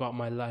I go about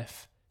my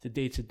life, the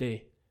day to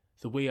day,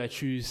 the way I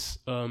choose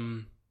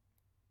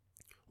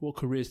what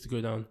careers to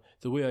go down,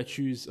 the way I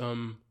choose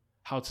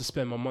how to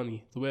spend my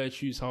money, the way I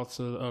choose how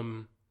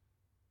to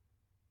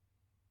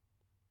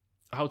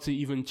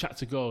even chat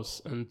to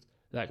girls and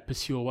like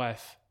pursue a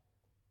wife.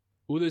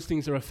 All those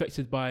things are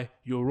affected by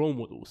your role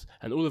models,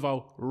 and all of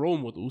our role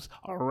models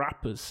are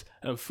rappers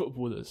and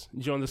footballers.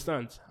 Do you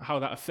understand how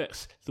that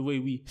affects the way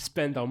we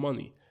spend our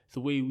money,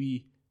 the way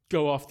we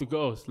go after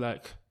girls?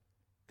 Like,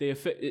 they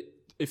affect it.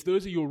 If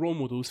those are your role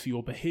models for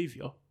your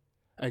behavior,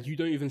 and you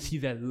don't even see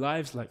their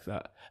lives like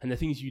that, and the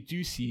things you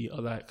do see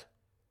are like,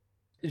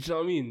 do you know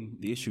what I mean?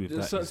 The issue with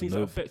There's that certain is things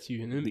that affect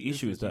you. And the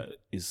issue is that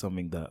is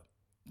something that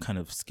kind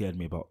of scared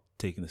me about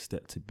taking a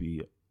step to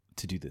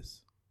do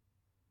this.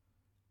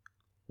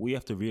 What you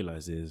have to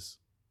realize is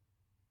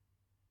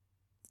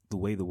the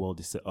way the world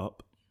is set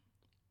up,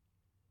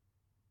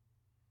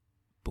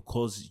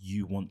 because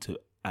you want to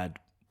add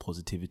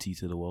positivity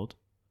to the world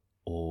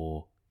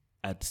or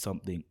add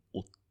something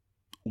or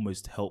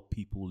almost help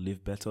people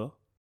live better,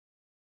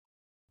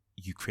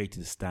 you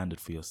created a standard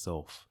for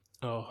yourself.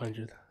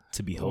 100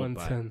 to be held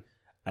by. 110.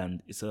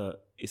 And it's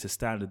a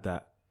standard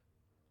that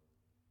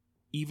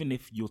even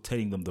if you're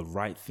telling them the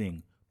right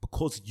thing,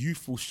 because you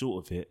fall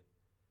short of it,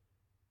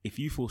 if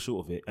you fall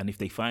short of it and if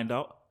they find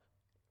out,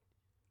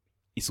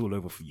 it's all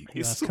over for you.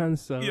 It's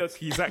cancer.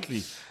 Yes,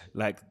 exactly.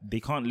 Like,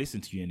 they can't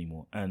listen to you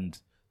anymore. And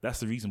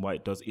that's the reason why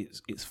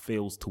it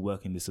fails to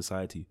work in this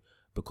society,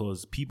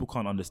 because people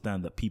can't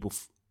understand that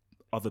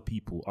other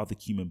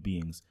human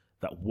beings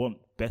that want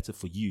better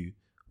for you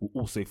will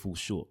also fall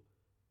short.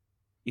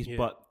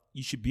 But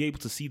you should be able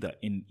to see that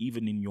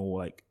even in your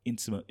like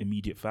intimate,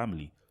 immediate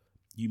family.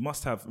 You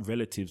must have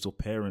relatives or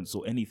parents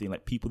or anything,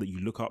 like people that you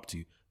look up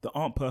to that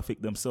aren't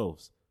perfect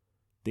themselves.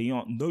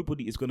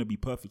 Nobody is going to be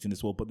perfect in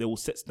this world, but they will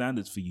set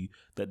standards for you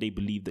that they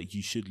believe that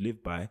you should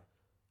live by.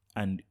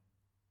 And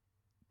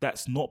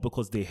that's not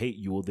because they hate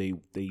you or they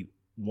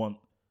want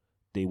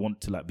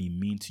to like be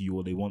mean to you,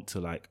 or they want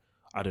to like,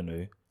 I don't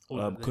know,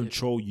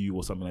 control you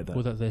or something like that.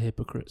 Or that they're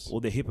hypocrites.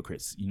 Or they're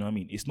hypocrites. You know what I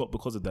mean? It's not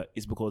because of that.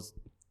 It's because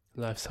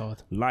life's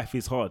hard. Life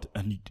is hard.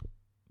 And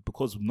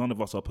because none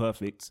of us are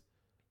perfect,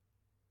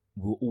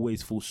 we'll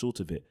always fall short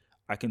of it.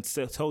 I can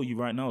tell you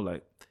right now,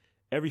 like,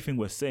 everything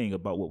we're saying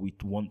about what we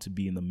want to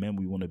be and the men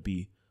we want to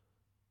be,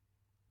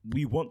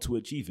 we want to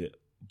achieve it.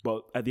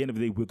 But at the end of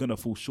the day, we're going to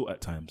fall short at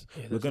times.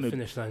 Yeah, there's a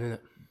finish line, isn't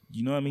it?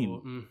 You know what I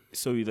mean?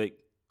 So, like...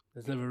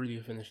 There's never really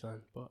a finish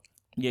line, but...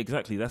 Yeah,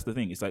 exactly. That's the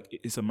thing. It's like,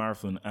 it's a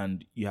marathon,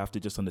 and you have to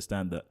just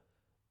understand that,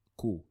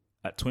 cool,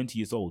 at 20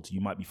 years old, you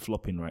might be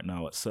flopping right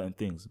now at certain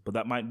things, but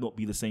that might not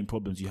be the same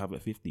problems you have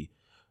at 50.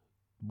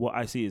 What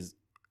I see is,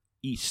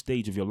 each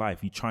stage of your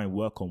life, you try and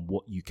work on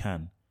what you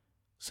can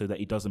so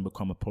that it doesn't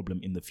become a problem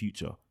in the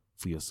future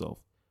for yourself.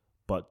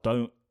 But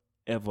don't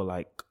ever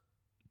like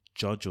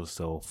judge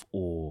yourself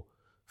or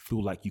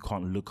feel like you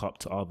can't look up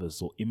to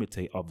others or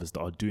imitate others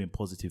that are doing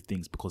positive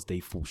things because they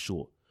fall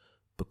short.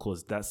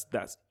 Because that's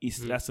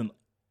an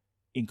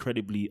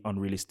incredibly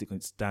unrealistic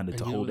standard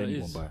to hold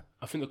anyone by.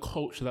 I think the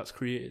culture that's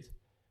created,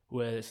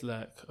 where it's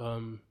like,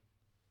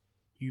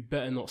 you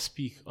better not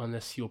speak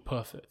unless you're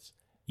perfect.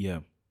 Yeah.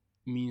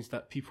 Means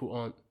that people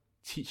aren't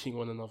teaching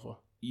one another.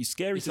 You're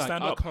scary to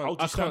stand up.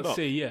 I can't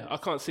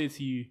say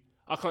to you,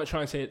 I can't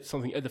try and say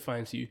something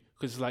edifying to you,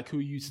 because it's like, who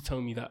are you to tell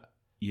me that?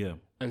 Yeah.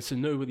 And so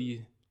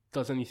nobody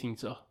does anything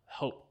to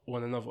help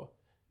one another.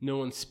 No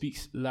one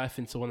speaks life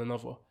into one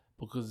another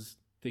because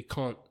they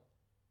can't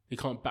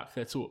back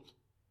their talk.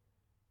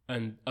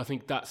 And I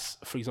think that's,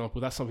 for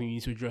example, that's something we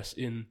need to address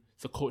in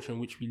the culture in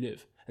which we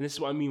live. And this is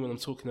what I mean when I'm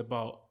talking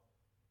about,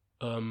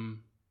 do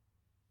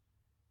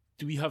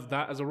we have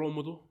that as a role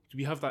model? Do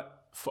we have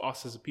that for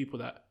us as a people,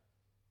 that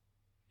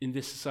in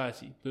this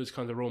society, those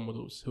kinds of role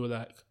models who are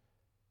like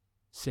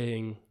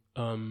saying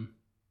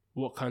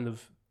what kind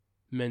of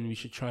men we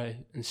should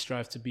try and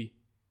strive to be?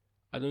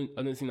 I don't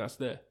think that's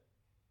there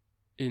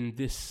in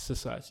this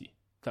society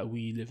that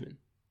we live in.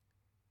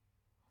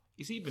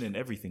 It's even in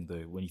everything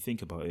though. When you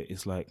think about it,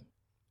 it's like,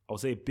 I'll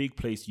say a big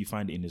place you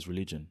find it in is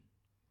religion.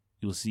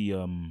 You'll see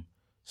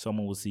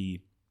someone will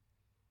see,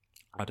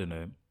 I don't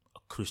know, a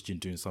Christian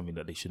doing something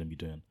that they shouldn't be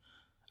doing,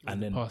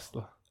 and then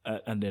pastor,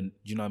 and then,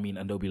 do you know what I mean?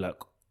 And they'll be like,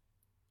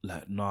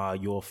 nah,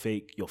 you're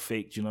fake. Do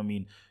you know what I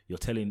mean? You're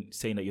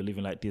saying that you're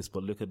living like this,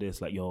 but look at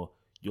this. Like you're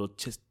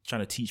just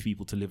trying to teach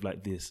people to live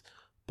like this,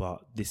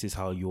 but this is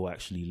how you're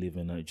actually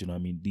living. Do you know what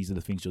I mean? These are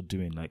the things you're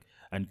doing, like,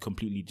 and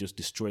completely just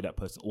destroy that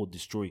person, or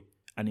destroy.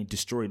 And in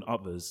destroying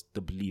others,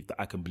 the belief that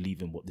I can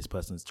believe in what this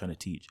person is trying to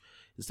teach.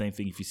 The same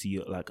thing if you see,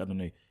 like, I don't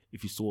know,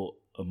 if you saw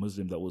a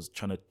Muslim that was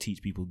trying to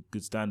teach people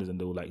good standards and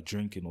they were like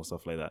drinking or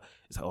stuff like that,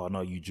 it's like, oh no,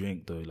 you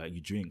drink though, like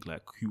you drink,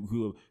 like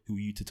who are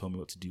you to tell me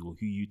what to do, or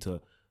who are you to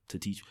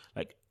teach?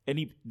 Like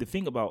the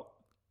thing about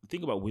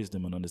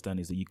wisdom and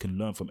understanding is that you can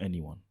learn from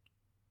anyone.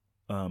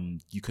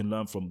 You can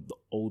learn from the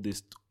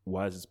oldest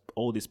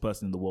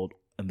person in the world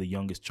and the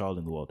youngest child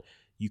in the world.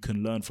 You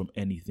can learn from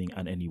anything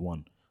and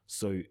anyone.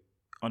 So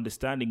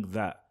understanding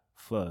that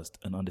first,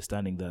 and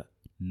understanding that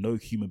no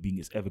human being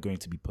is ever going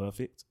to be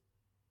perfect,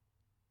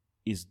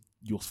 is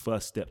your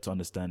first step to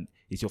understand.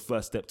 Is your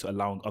first step to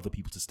allowing other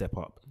people to step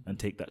up and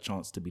take that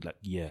chance to be like,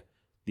 yeah,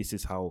 this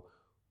is how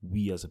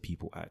we as a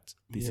people act.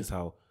 This is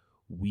how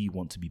we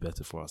want to be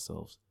better for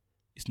ourselves.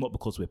 It's not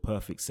because we're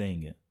perfect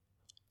saying it.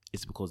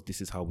 It's because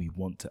this is how we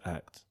want to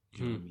act.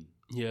 You know what I mean?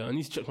 Yeah, I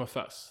need to check my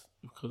facts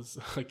because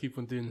I keep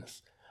on doing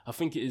this. I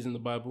think it is in the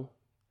Bible.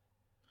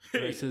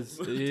 It says,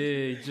 yeah, do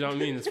you know what I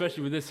mean?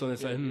 Especially with this one,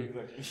 it's like,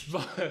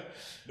 Exactly.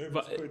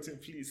 But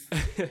please.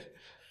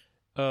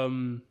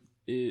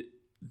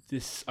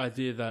 This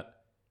idea that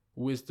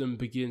wisdom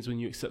begins when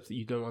you accept that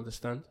you don't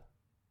understand.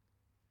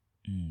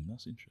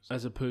 That's interesting.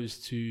 As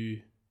opposed to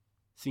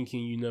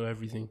thinking you know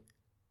everything.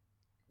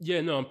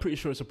 Yeah, no, I'm pretty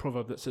sure it's a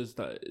proverb that says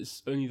that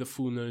it's only the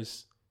fool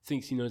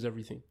thinks he knows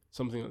everything.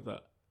 Something like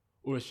that.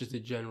 Or it's just a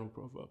general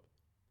proverb.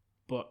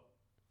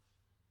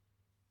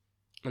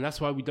 And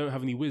that's why we don't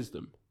have any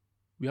wisdom.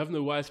 We have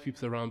no wise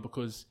people around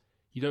because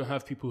you don't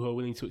have people who are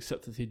willing to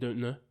accept that they don't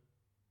know.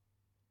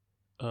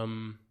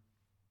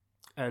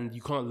 And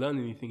you can't learn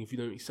anything if you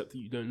don't accept that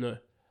you don't know.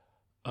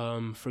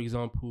 For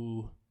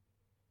example,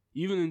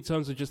 even in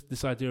terms of just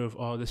this idea of,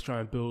 let's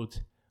try and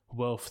build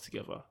wealth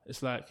together.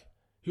 It's like,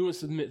 who wants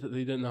to admit that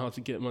they don't know how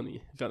to get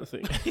money? Kind of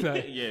thing.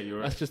 Like, yeah, you're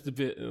right. That's just a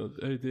bit, oh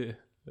dear.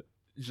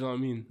 Do you know what I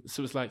mean?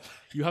 So it's like,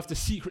 you have to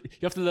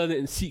learn it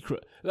in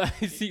secret. Like,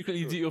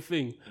 secretly do your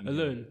thing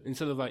alone,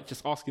 instead of like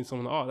just asking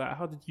someone, like,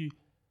 how did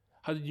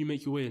you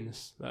make your way in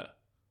this? Like,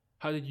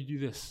 how did you do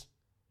this?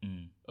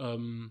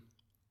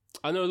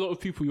 I know a lot of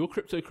people, your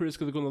crypto careers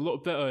could have gone a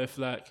lot better if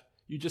like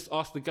you just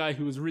asked the guy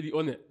who was really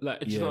on it.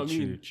 Like, do you know what I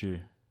mean? True.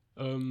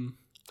 And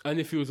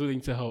if he was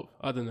willing to help,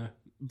 I don't know.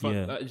 But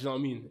like, do you know what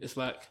I mean? It's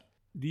like,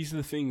 these are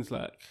the things,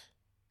 like,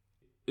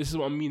 this is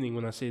what I'm meaning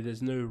when I say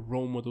there's no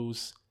role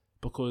models,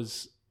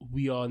 because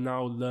we are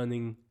now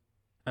learning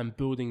and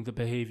building the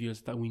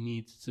behaviors that we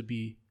need to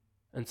be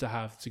and to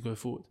have to go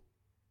forward.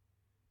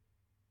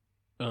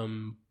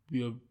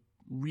 We are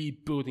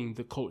rebuilding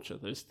the culture,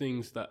 those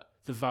things, that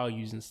the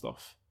values and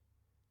stuff,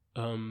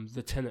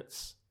 the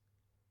tenets.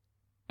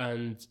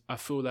 And I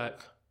feel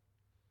like,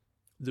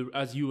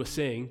 as you were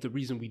saying, the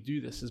reason we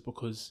do this is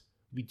because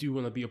we do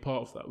want to be a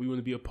part of that. We want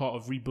to be a part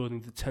of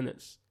rebuilding the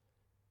tenets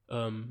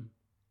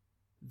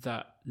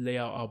that lay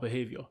out our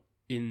behavior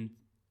in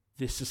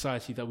this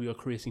society that we are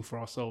creating for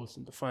ourselves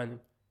and defining.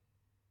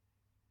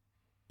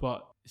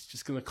 But it's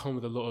just going to come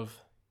with a lot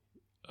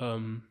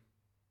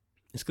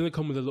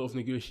of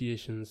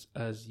negotiations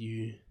as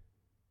you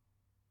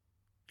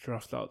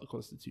draft out the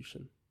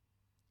Constitution,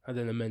 and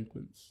then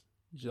amendments.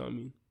 Do you know what I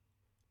mean?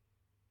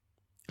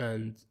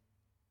 And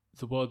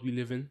the world we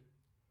live in,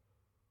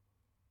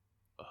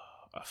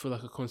 I feel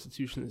like a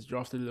constitution is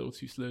drafted a little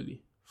too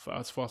slowly for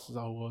as fast as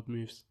our world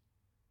moves.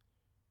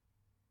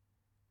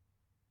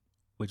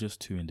 We're just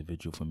too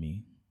individual for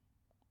me,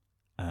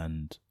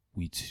 and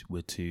we're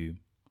too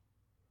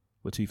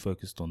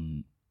focused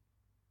on.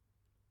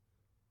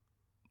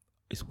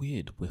 It's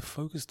weird. We're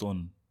focused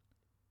on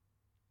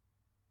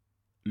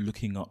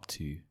looking up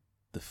to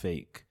the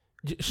fake.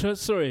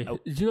 Sorry, do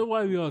you know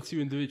why we are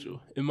too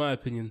individual? In my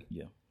opinion,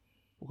 yeah,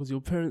 because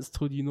your parents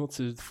told you not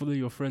to follow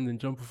your friend and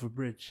jump off a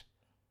bridge,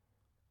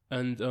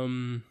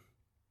 and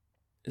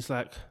it's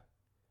like,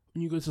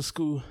 when you go to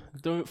school,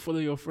 don't follow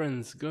your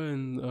friends. Go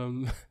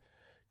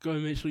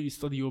and make sure you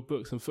study your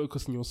books and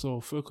focus on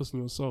yourself.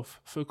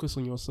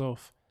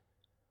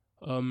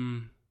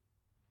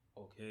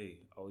 Okay.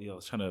 Oh yeah, I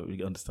was trying to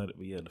really understand it,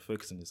 but yeah, the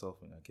focus on yourself,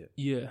 and I get.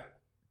 Yeah.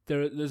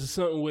 There's a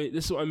certain way.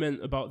 This is what I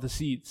meant about the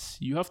seeds.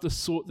 You have to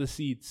sort the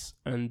seeds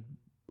and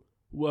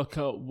work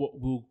out what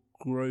will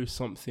grow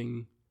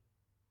something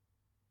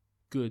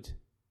good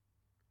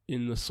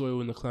in the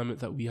soil and the climate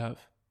that we have,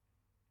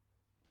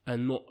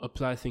 and not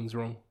apply things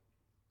wrong,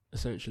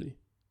 essentially.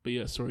 But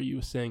yeah, sorry, you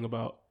were saying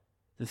about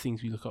the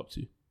things we look up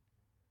to.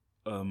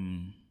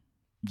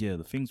 Yeah,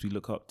 the things we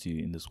look up to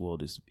in this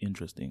world is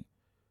interesting.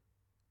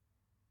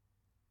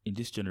 In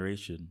this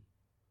generation,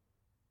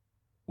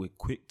 we're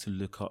quick to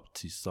look up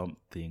to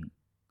something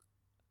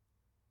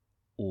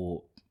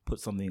or put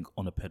something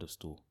on a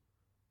pedestal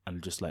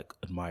and just like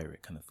admire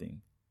it, kind of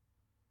thing.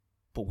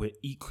 But we're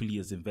equally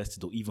as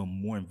invested or even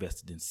more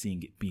invested in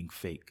seeing it being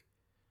fake.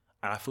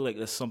 And I feel like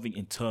there's something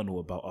internal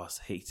about us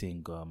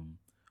hating,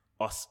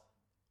 us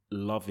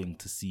loving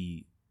to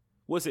see.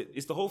 What's it?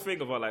 It's the whole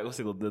thing about like, what's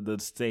it called? The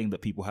saying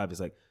that people have is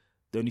like,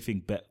 the only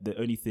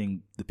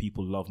thing the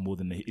people love more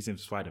than it's in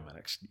Spider-Man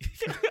actually.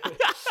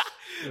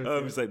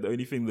 Okay. It's like the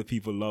only thing that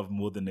people love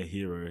more than a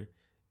hero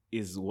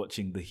is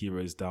watching the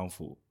hero's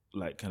downfall,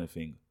 like kind of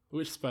thing.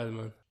 Which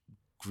Spider-Man?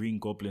 Green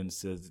Goblin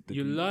says.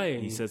 You're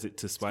lying. He says it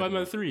to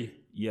Spider-Man 3.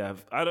 Yeah,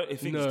 I don't. I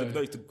think No.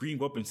 it's the Green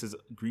Goblin says.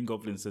 Green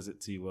Goblin says it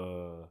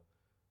to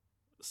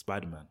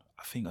Spider-Man.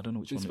 I don't know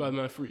which It's one.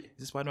 Spider-Man 3.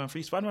 Is it Spider-Man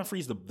 3? Spider-Man 3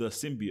 is the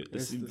symbiote.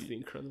 That's the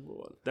incredible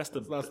one. That's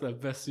the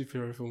best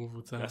superhero film of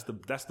all time.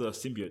 that's the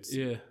symbiote.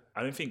 Yeah.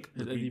 I don't think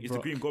With Eddie is the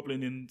Brock. Green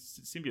Goblin in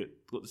symbiote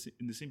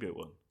in the symbiote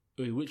one.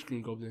 Wait, which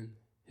Green Goblin?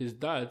 His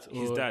dad?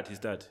 Or... His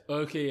dad.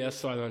 Okay, yeah,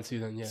 Spider-Man 2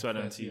 then, yeah.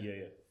 Spider-Man Fair, 2,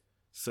 yeah.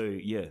 So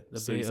yeah, The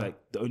so it's beta.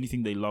 like the only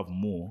thing they love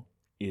more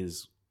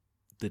is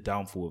the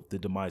downfall of the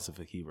demise of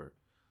a hero.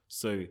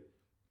 So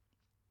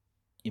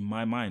in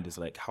my mind, it's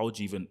like, how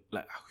do you even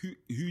like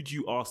who do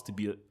you ask to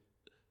be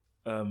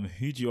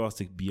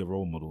a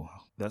role model?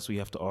 That's what you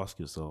have to ask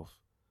yourself.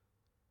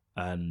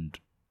 And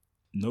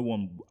no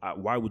one.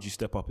 Why would you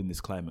step up in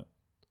this climate?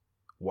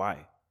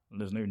 Why?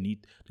 There's no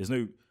need. There's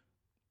no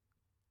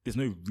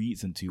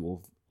reason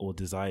to or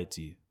desire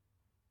to.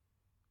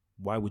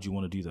 Why would you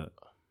want to do that?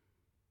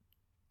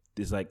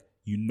 It's like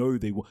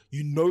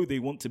they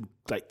want to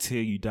like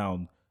tear you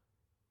down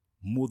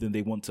more than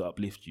they want to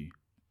uplift you.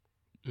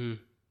 Mm.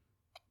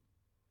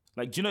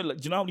 Like, do you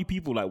know how many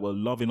people like were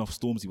loving off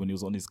Stormzy when he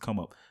was on his come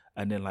up,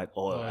 and then like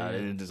and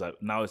then there's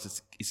like now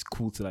it's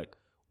cool to like,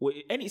 well,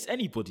 it's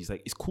anybody's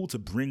like it's cool to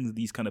bring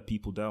these kind of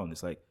people down.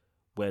 It's like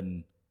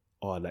when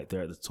like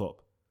they're at the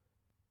top.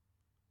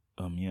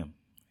 Yeah,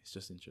 it's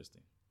just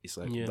interesting. It's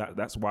like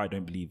that's why I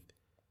don't believe,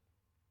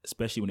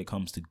 especially when it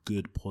comes to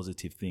good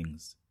positive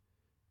things,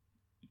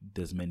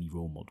 there's many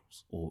role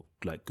models, or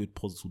like good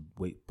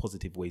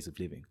positive ways of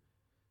living.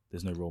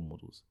 There's no role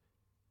models.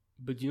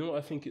 But you know what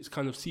I think it's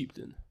kind of seeped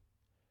in?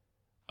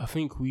 I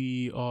think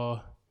we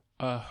are...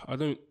 I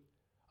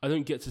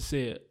don't get to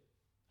say it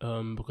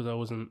because I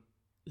wasn't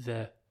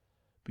there.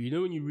 But you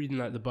know when you're reading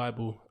like the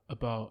Bible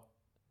about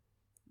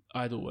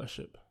idol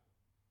worship?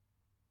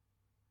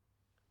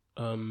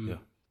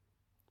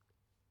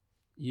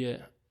 Yeah,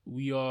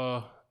 we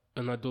are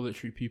an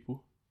idolatry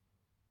people.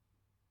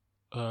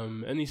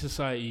 Any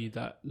society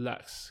that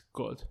lacks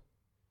God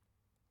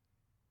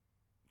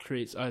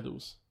creates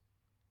idols.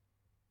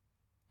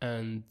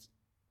 And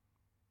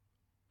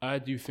I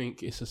do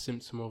think it's a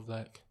symptom of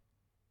like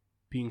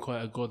being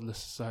quite a godless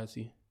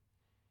society,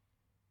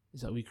 is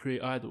that we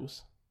create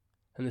idols.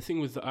 And the thing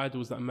with the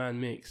idols that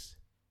man makes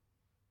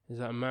is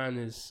that man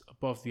is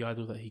above the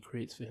idol that he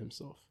creates for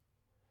himself.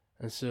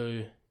 And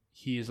so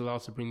he is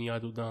allowed to bring the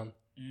idol down.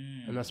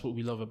 And that's what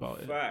we love about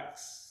it.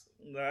 Facts.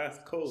 That's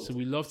cool. So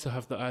we love to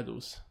have the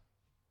idols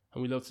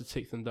and we love to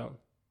take them down.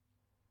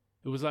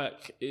 It's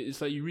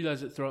like you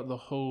realize it throughout the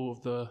whole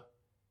of the...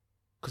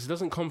 Because it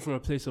doesn't come from a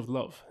place of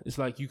love. It's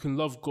like you can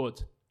love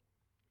God.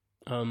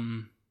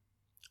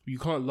 You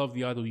can't love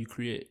the idol you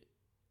create.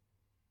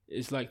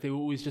 It's like they were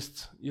always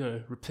just,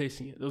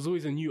 replacing it. There was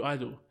always a new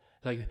idol.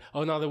 Like,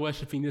 oh, now they're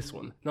worshipping this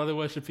one. Now they're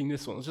worshipping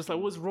this one. It's just like,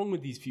 what's wrong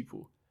with these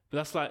people?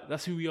 But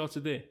that's who we are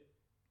today.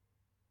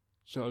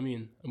 Do you know what I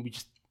mean? And we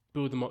just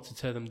build them up to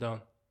tear them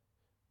down.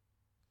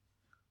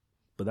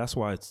 But that's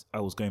why I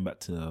was going back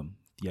to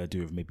the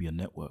idea of maybe a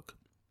network.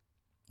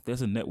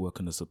 There's a network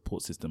and a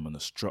support system and a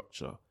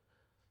structure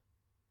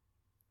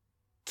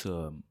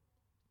to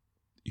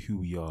who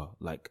we are,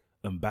 like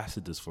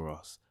ambassadors for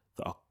us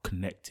that are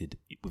connected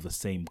with the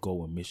same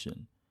goal and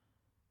mission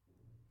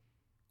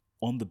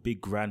on the big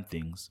grand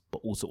things, but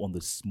also on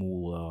the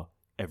small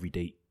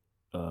everyday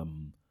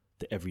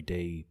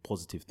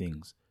positive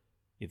things.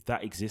 If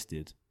that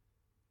existed,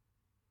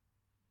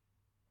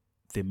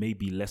 there may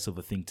be less of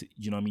a thing to,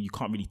 you know what I mean? You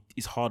can't really,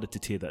 it's harder to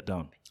tear that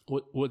down.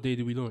 What day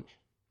did we launch?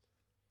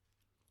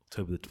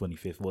 October the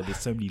 25th. Well, there's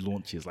so many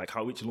launches. Like,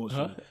 which launch?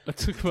 I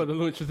talk about the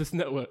launch of this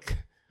network.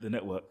 The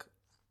network.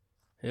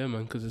 Yeah,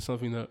 man, because it's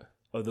something that...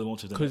 Oh, the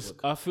launch of the network. Because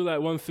I feel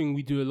like one thing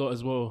we do a lot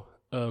as well,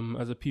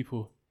 as a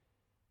people,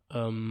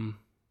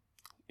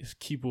 is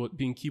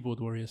being keyboard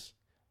warriors.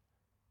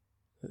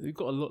 We've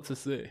got a lot to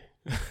say.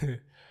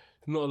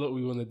 Not a lot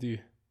we want to do.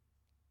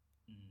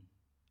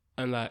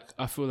 And like,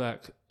 I feel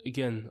like,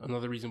 again,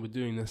 another reason we're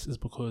doing this is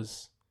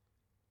because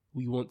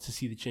we want to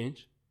see the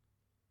change.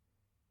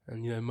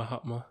 And, you know,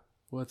 Mahatma,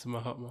 word to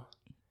Mahatma.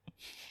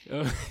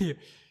 Yeah,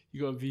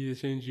 you gotta be the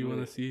change you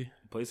want to see.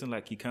 But isn't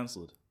like he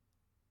cancelled?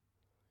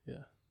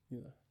 Yeah.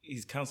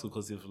 He's cancelled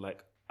because of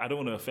like, I don't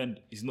want to offend.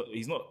 He's not.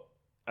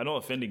 I'm not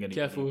offending anybody.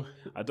 Careful.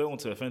 I don't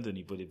want to offend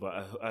anybody,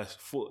 but I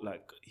thought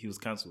like he was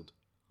cancelled.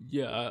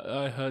 Yeah,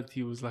 I heard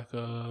he was like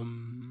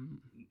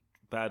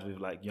bad with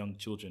like young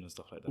children and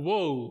stuff like that.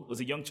 Whoa.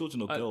 Was it young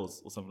children or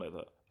girls or something like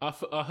that?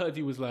 I heard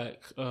he was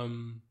like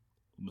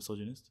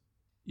misogynist.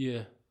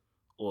 Yeah.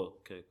 Oh,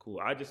 okay, cool.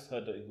 I just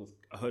heard that it was.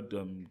 I heard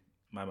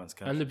my man's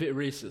cancelled. And a bit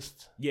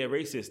racist. Yeah,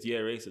 racist. Yeah,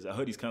 racist. I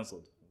heard he's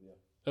cancelled. Yeah.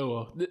 Oh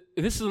well,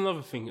 this is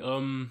another thing.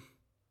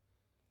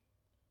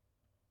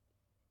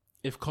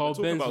 If Carl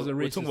Benz was a racist,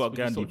 we're talking about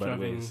Gandhi, by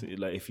the way. So,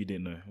 like, if you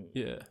didn't know.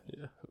 Yeah.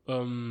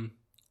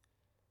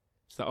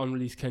 It's that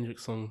unreleased Kendrick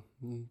song.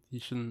 You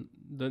shouldn't.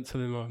 Don't tell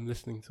him I'm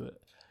listening to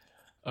it.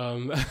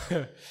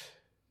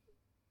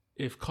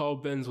 If Carl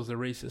Benz was a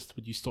racist,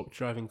 would you stop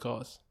driving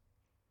cars?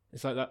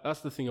 It's like that.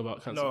 That's the thing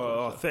about cancel culture.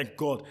 Oh, thank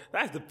God.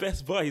 That's the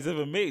best bar he's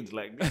ever made.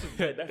 Like, that's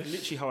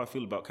literally how I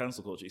feel about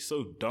cancel culture. It's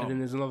so dumb. And then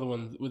there's another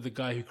one with the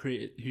guy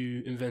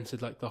who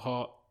invented like the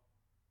heart,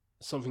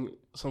 some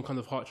kind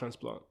of heart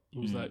transplant. He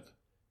was like,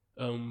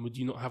 would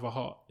you not have a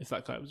heart if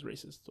that guy was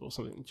racist or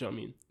something? Do you know what I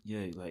mean?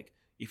 Yeah, like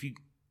if you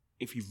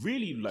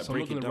really like so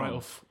break it down. I'm not going to write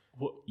off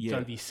what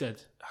Gandhi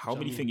said. How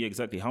many things? Yeah,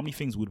 exactly. How many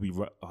things would we?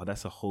 Oh,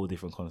 that's a whole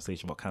different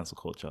conversation about cancel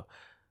culture.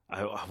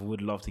 I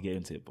would love to get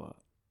into it, but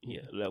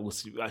yeah, like, we'll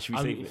see. Should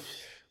we save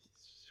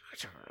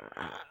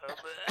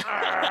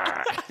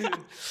it?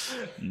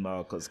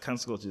 No, because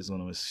cancel culture is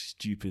one of the most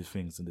stupid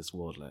things in this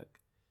world. Like,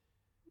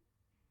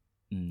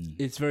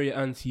 it's very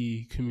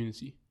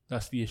anti-community.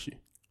 That's the issue.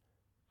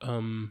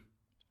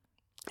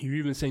 You're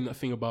even saying that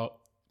thing about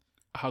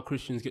how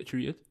Christians get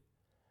treated,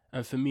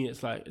 and for me,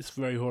 it's like it's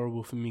very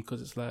horrible for me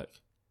because it's like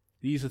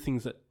these are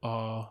things that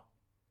are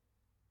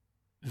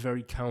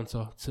very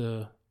counter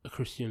to a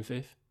Christian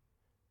faith.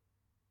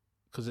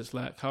 Because it's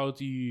like, how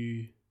do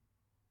you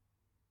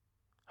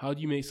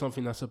make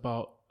something that's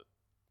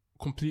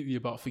completely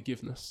about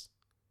forgiveness,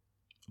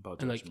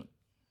 about judgment,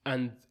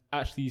 and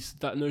actually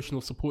that notion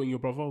of supporting your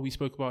brother? We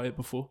spoke about it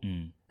before.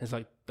 It's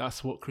like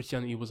that's what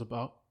Christianity was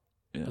about.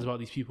 Yeah. It was about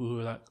these people who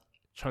were like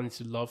trying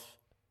to love,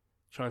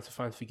 trying to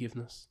find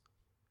forgiveness,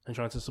 and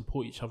trying to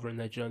support each other in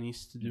their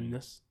journeys to doing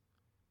this.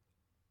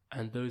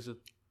 And those are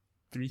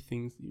 3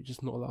 things that you're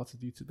just not allowed to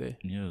do today.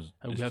 Yes.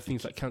 And we have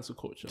things like cancel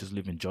culture. Just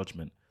live in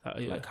judgment.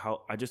 Yeah. Like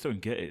how I just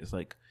don't get it. It's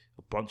like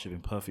a bunch of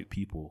imperfect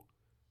people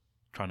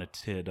trying to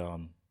tear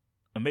down,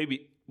 and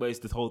but it's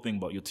this whole thing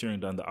about you're tearing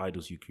down the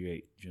idols you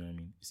create. Do you know what I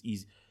mean? It's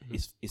easy. Mm-hmm.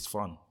 It's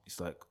fun. It's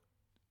like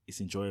it's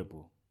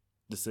enjoyable.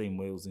 The same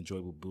way it was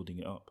enjoyable building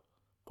it up.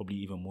 Probably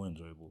even more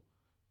enjoyable.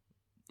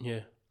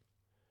 Yeah,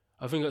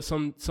 I think that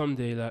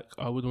someday, like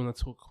I would want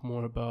to talk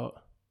more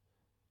about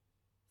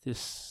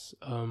this.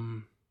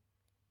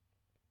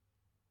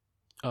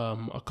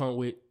 I can't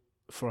wait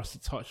for us to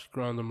touch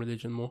ground on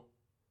religion more.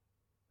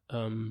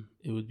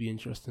 It would be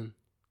interesting.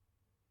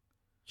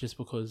 Just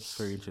because... It's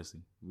very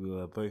interesting. We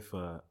were both...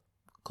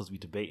 because we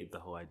debated the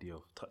whole idea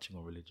of touching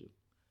on religion.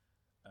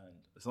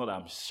 And it's not that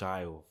I'm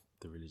shy of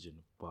the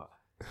religion, but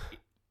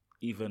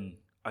even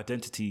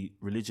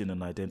religion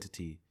and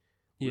identity...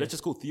 Yeah. Let's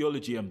just call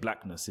theology and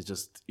blackness. It's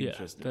just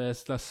interesting.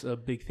 That's a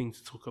big thing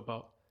to talk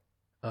about.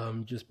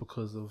 Just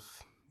because of...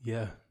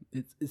 Yeah,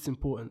 it's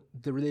important.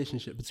 The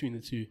relationship between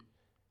the two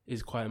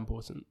is quite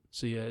important.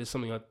 So yeah, it's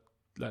something I'd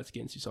like to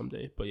get into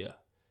someday. But yeah,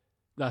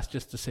 that's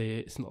just to say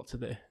it's not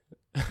today.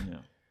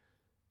 Yeah,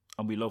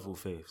 and we love all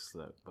faiths.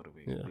 Like, by the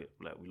way, yeah.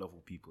 we love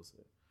all people.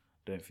 So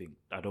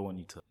I don't want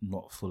you to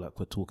not feel like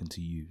we're talking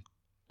to you,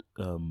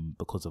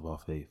 because of our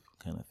faith,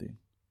 kind of thing.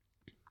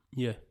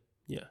 Yeah,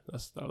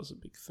 that was a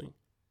big thing.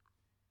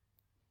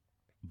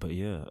 But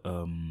yeah,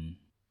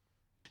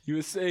 you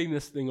were saying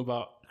this thing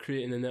about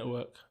creating a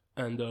network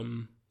and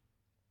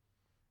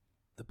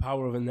the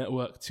power of a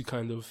network to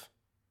kind of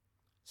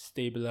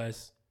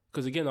stabilize.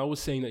 Because again, I was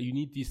saying that you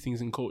need these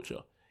things in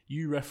culture.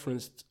 You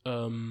referenced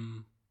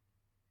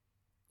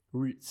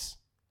Roots.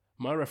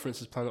 My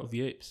reference is Planet of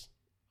the Apes.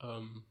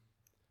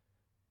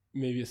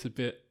 Maybe it's a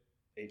bit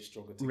Apes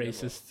stronger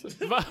racist,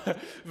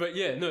 but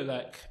yeah, no,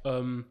 like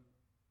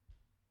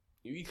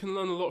you can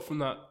learn a lot from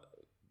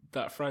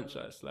that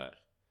franchise. Like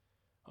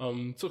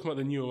talking about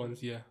the newer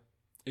ones, yeah,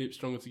 Apes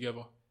Stronger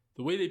Together.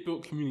 The way they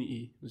built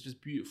community was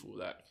just beautiful,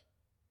 like,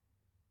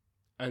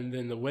 and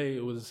then the way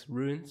it was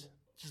ruined,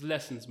 just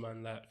lessons,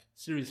 man, like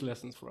serious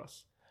lessons for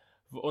us.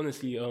 But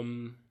honestly,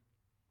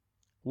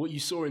 what you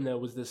saw in there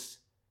was this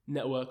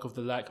network of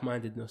the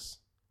like-mindedness,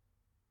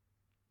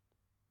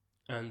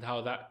 and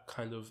how that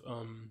kind of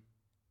not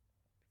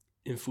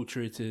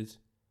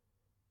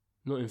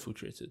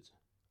infiltrated,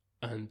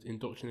 and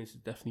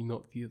indoctrinated, definitely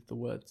not the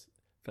word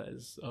that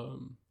is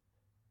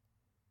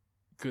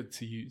good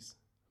to use,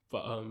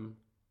 but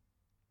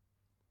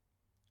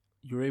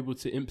you're able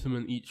to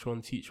implement each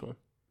one, teach one,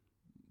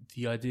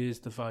 the ideas,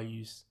 the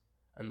values,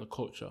 and the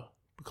culture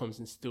becomes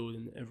instilled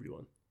in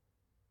everyone.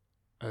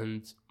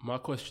 And my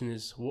question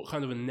is, what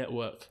kind of a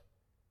network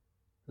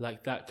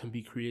like that can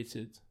be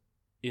created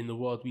in the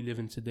world we live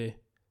in today,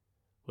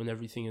 when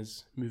everything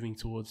is moving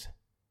towards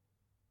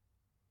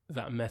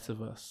that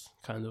metaverse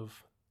kind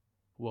of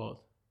world?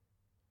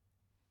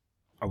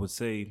 I would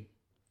say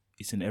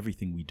it's in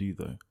everything we do,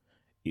 though.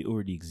 It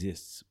already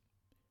exists,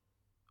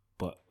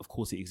 but of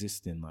course it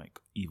exists in like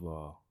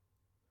either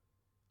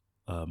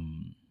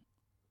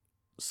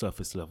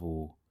surface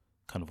level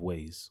kind of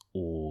ways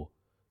or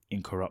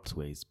in corrupt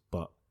ways.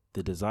 But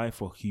the desire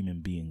for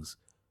humans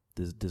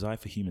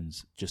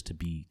just to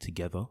be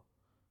together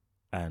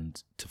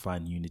and to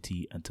find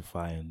unity and to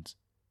find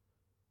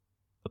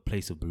a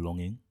place of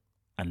belonging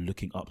and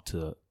looking up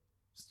to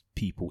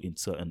people in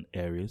certain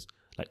areas,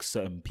 like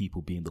certain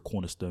people being the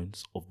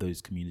cornerstones of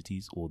those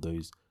communities or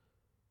those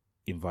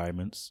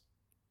environments,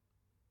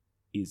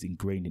 is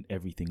ingrained in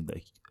everything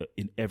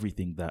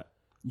that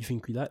You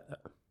think we like that?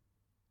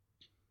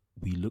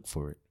 we look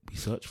for it, we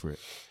search for it.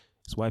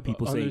 It's why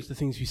people Are say those the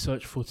things we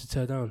search for to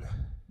tear down?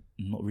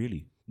 not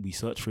really. We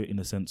search for it in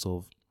the sense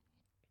of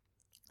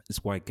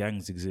it's why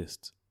gangs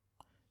exist.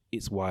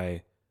 It's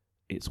why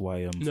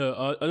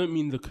No, I don't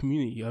mean the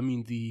community. I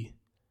mean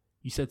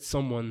you said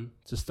someone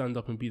to stand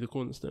up and be the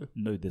cornerstone.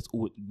 No,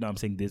 I'm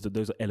saying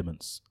those are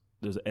elements.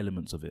 Those are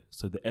elements of it.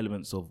 So the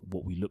elements of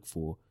what we look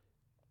for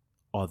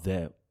are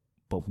there,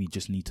 but we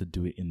just need to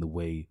do it in the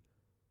way.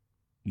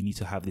 We need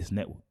to have this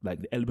network,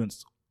 like the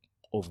elements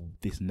of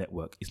this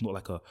network. It's not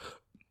like a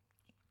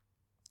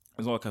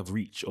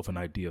reach of an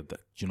idea. That, do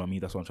you know what I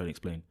mean? That's what I'm trying to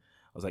explain.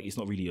 I was like, it's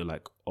not really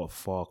a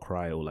far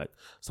cry or like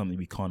something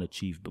we can't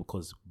achieve,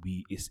 because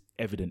it's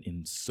evident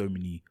in so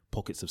many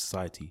pockets of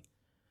society.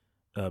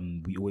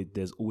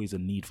 There's always a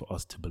need for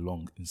us to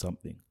belong in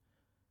something,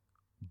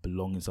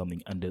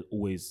 and there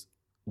always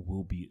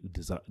will be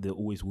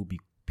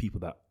people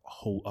that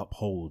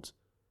uphold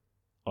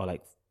are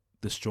like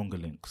the stronger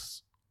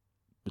links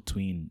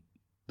between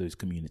those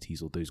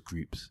communities or those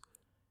groups.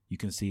 You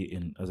can see it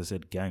in, as I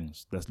said,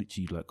 gangs. That's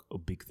literally like a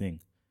big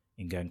thing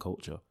in gang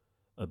culture,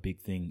 a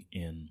big thing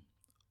in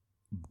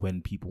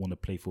when people want to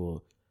play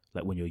for,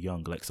 like when you're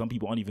young, like some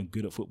people aren't even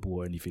good at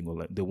football or anything, or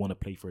like they want to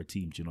play for a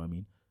team. Do you know what I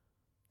mean?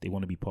 They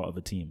want to be part of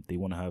a team. They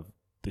want to have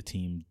the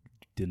team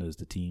dinners,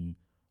 the team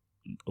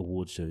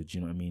award show. Do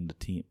you know what I mean? The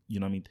team, you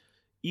know what I mean?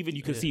 Even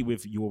you can see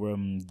with your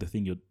the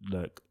thing you're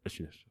like.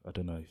 I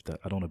don't know if that.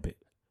 I don't want to bait.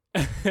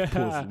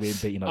 Pause. We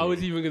ain't baiting out. I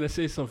was even gonna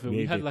say something.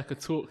 We had like a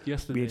talk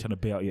yesterday. We ain't trying to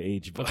bait out your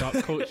age, but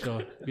about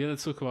culture. We had a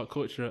talk about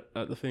culture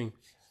at the thing,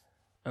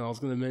 and I was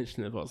gonna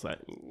mention it, but I was like,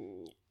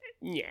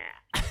 yeah,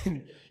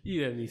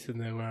 you don't need to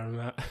know where I'm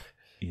at.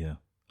 Yeah.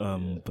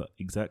 But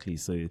exactly.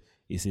 So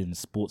it's in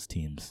sports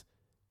teams.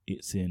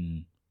 It's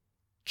in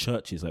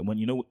churches. Like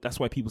when that's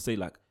why people say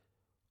like,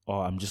 "Oh,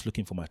 I'm just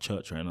looking for my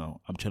church right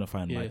now. I'm trying to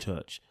find my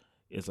church."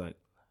 It's like,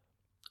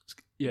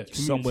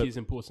 community is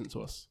important to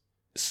us.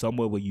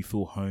 Somewhere where you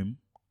feel home,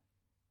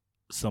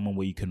 someone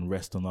where you can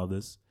rest on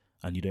others,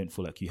 and you don't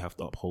feel like you have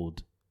to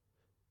uphold.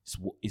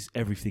 It's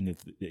everything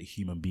that a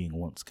human being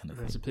wants, kind of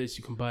thing. It's a place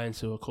you can buy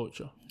into a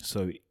culture.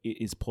 So it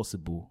is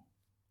possible.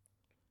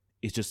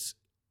 It's just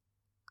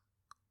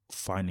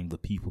finding the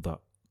people that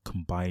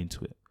can buy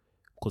into it,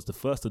 because the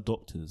first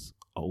adopters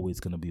are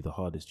always going to be the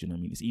hardest. You know what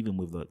I mean? It's even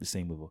with the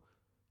same with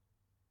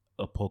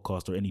a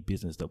podcast or any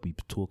business that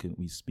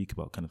we speak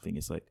about, kind of thing.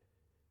 It's like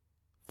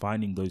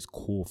finding those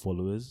core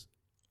followers,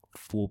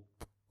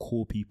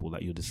 core people,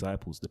 like your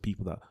disciples, the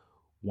people that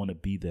want to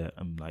be there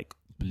and like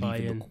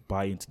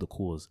buy into the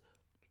cause.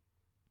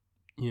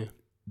 Yeah,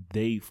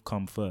 they've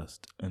come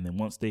first, and then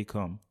once they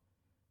come,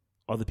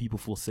 other people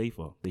feel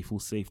safer. They feel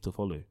safe to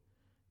follow.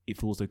 It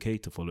feels okay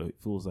to follow. It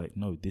feels like,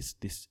 no, this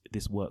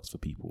works for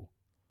people,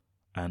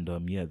 and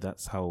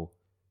that's how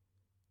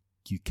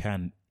you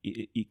can.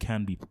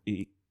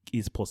 It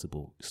is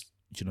possible. Do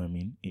you know what I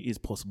mean? It is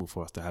possible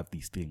for us to have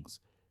these things,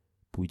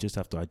 but we just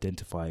have to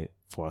identify it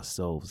for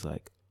ourselves.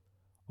 Like,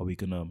 are we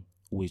gonna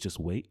always just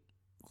wait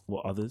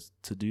for others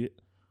to do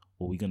it,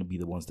 or are we gonna be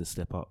the ones to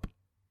step up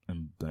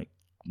and like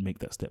make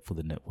that step for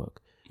the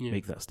network,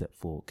 make that step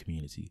for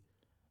community?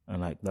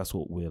 And like that's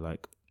what we're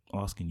like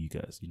asking you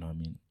guys. You know what I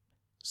mean?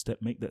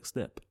 Make that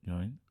step. You know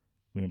what I mean?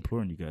 We're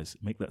imploring you guys,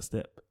 make that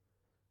step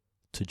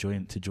to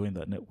join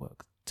that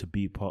network, to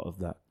be part of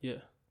that.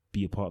 Yeah.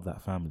 Be a part of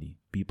that family.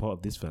 Be a part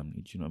of this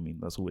family. Do you know what I mean?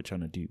 That's what we're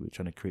trying to do. We're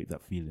trying to create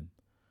that feeling.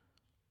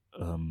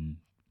 I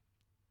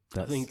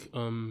think,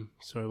 one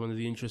of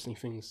the interesting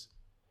things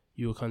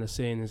you were kind of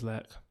saying is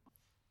like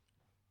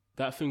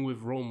that thing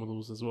with role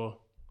models as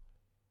well.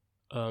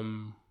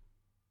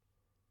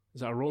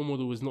 Is that a role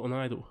model is not an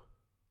idol.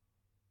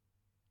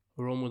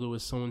 A role model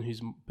is someone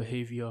whose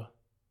behavior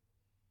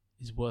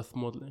is worth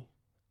modeling.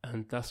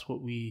 And that's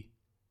what we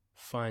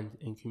find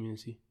in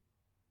community.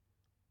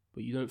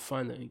 But you don't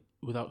find that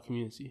without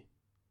community.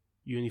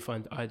 You only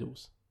find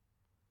idols.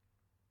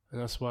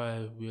 And that's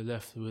why we're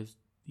left with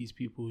these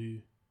people who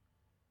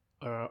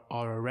are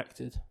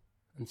erected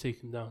and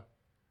taken down.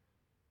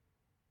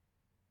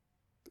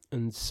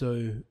 And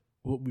so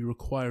what we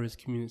require is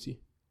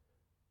community.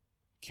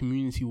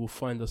 Community will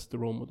find us the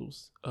role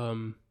models.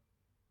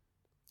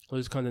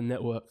 Those kind of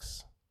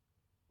networks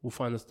will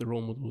find us the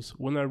role models.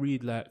 When I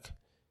read like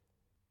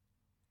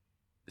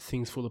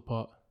Things Fall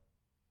Apart,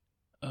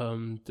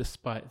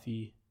 despite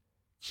the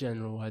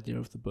general idea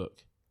of the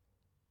book,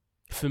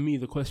 for me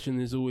the question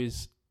is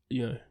always,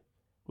 you know,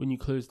 when you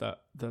close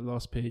that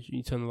last page,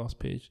 you turn the last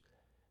page,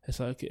 it's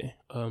like, okay,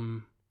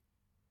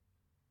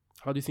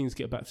 how do things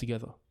get back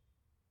together?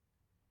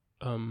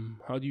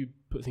 How do you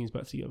put things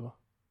back together?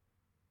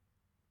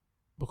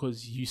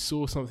 Because you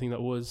saw something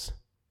that was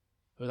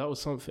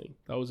something,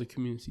 that was a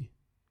community.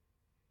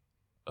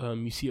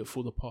 You see it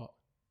fall apart.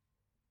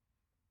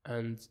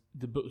 And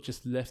the book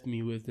just left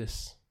me with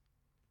this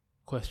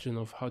question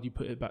of how do you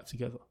put it back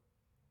together?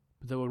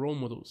 But there were role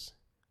models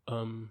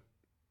of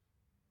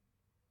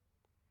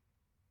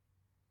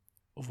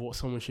what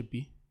someone should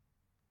be.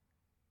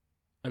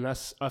 And I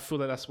feel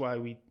like that's why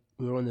we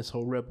were on this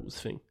whole rebels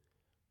thing.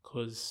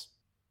 Because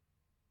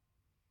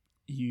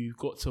you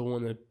got to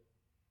want to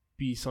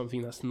be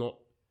something that's not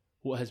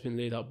what has been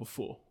laid out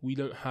before. We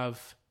don't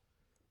have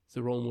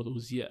the role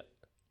models yet.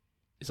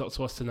 It's up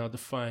to us to now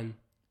define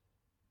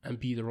and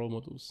be the role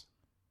models.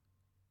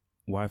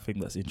 What I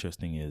think that's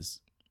interesting is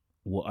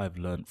what I've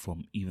learned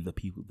from even the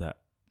people that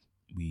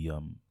we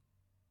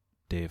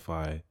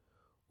deify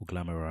or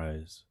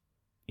glamorize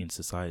in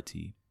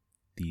society,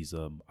 these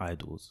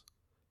idols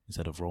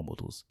instead of role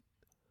models.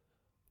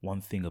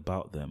 One thing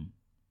about them,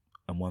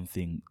 and one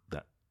thing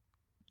that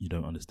you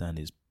don't understand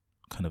is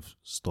kind of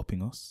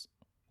stopping us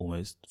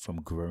almost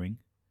from growing,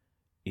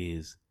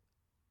 is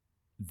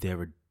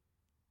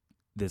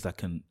there's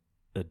like an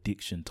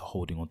addiction to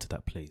holding on to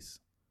that place.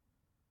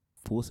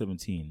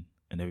 417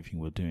 and everything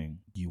we're doing,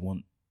 you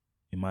want,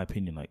 in my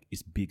opinion, like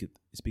it's bigger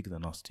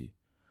than us too.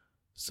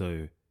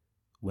 So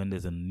when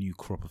there's a new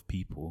crop of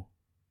people,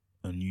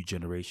 a new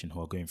generation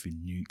who are going through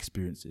new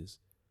experiences,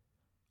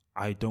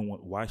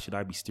 why should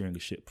I be steering a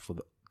ship for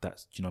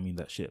that, do you know what I mean,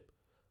 that ship?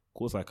 Of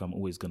course, like I'm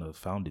always gonna have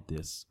founded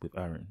this with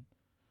Aaron,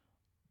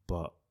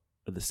 but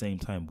at the same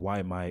time, why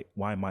am I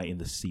in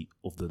the seat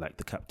of the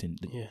captain?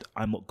 Yeah.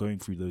 I'm not going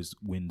through those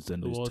winds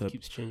and the those world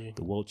keeps changing.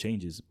 The world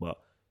changes, but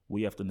what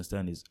you have to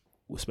understand is,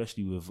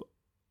 especially with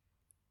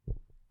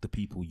the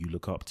people you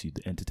look up to,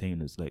 the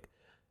entertainers, like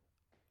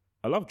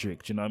I love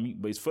Drake, do you know what I mean?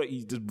 But it's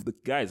 30, the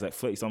guy's like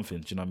 30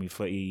 something, do you know what I mean?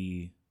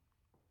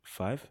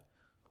 35.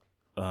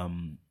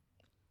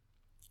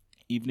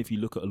 Even if you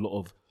look at a lot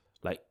of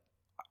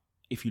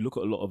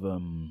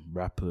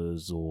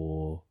rappers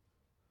or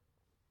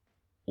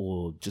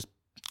just,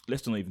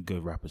 let's not even go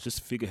rappers,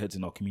 just figureheads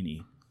in our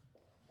community,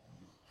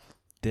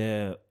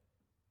 a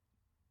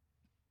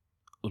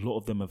lot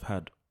of them have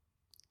had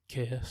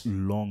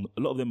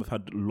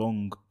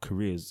long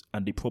careers,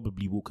 and they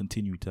probably will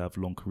continue to have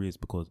long careers,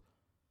 because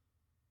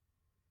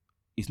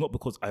it's not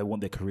because I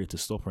want their career to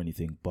stop or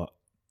anything, but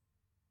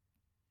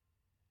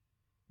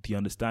the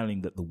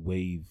understanding that the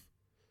wave,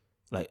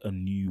 like a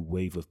new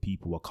wave of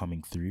people are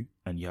coming through,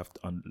 and you have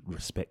to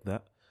respect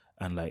that,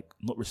 and like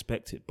not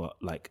respect it, but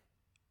like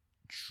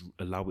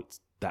allow it,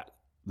 that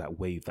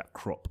wave, that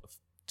crop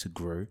to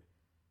grow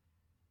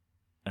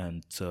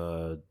and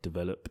to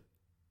develop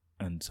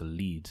and to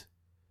lead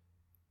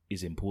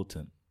is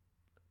important.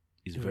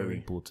 Is very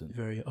important.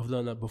 Very. I've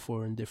learned that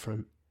before in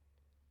different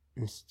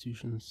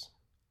institutions,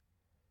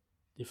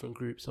 different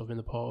groups I've been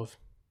a part of.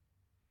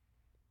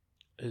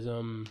 Is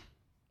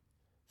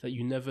that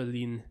you never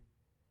lean.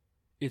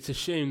 It's a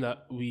shame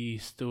that we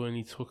still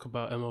only talk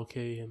about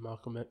MLK and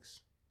Malcolm X.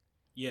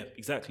 Yeah,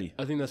 exactly.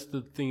 I think that's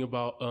the thing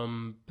about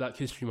Black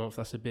History Month.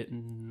 That's a bit.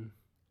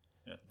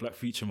 Yeah, Black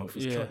Future Month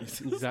was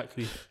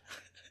exactly.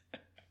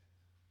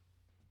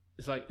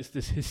 It's like it's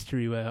this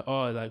history where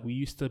we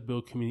used to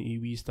build community,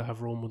 we used to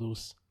have role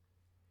models,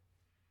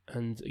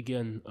 and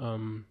again,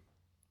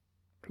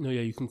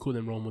 you can call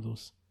them role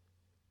models,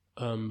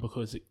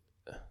 because it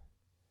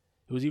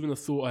was even a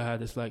thought I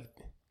had. It's like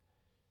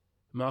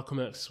Malcolm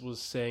X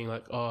was saying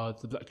like,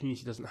 the Black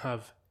community doesn't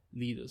have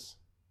leaders.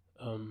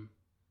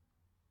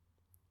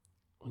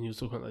 When he was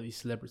talking about like these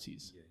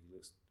celebrities. Yeah,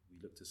 we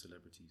look to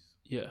celebrities.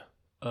 Yeah.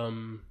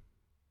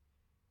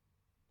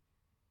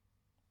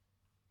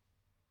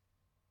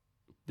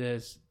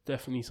 There's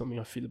definitely something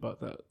I feel about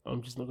that.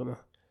 I'm just not gonna.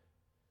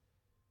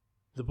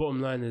 The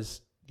bottom line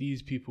is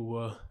these people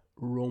were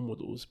role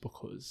models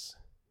because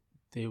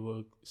they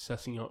were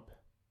setting up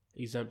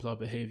exemplar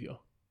behavior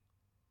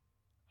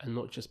and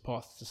not just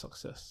paths to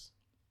success.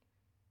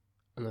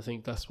 And I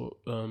think that's what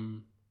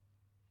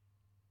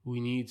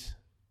we need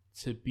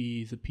to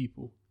be, the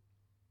people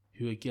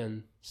who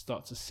again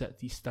start to set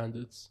these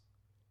standards,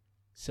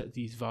 set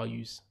these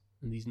values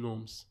and these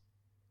norms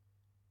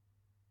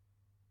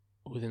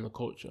within the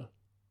culture.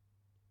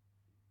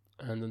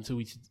 And until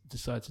we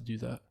decide to do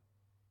that,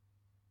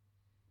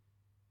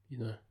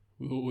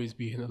 we'll always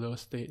be in a lower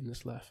state in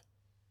this life.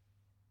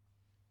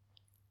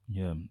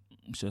 Yeah,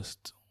 it's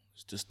just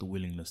the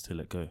willingness to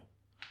let go.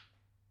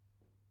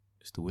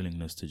 It's the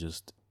willingness to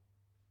just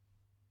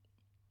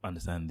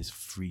understand this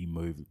free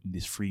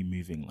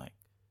moving, like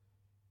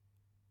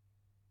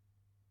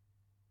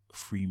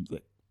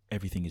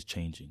everything is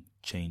changing.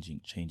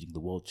 The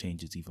world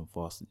changes even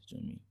faster. Do you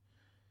know what I mean?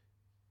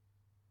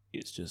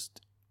 It's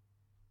just,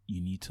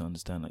 you need to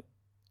understand, like,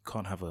 you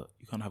can't have a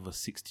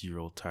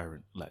 60-year-old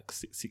tyrant, like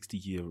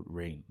 60-year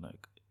reign.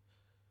 Like,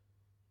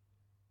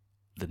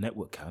 the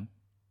network can.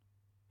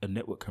 A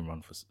network can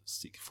run for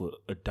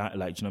like, do you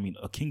know what I mean?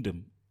 A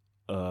kingdom,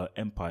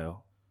 empire,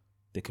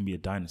 there can be a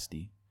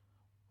dynasty,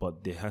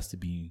 but there has to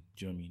be,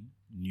 do you know what I mean?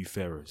 New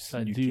pharaohs. It's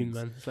like new Dune, kings.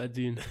 man. It's like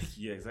Dune.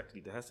 Yeah, exactly.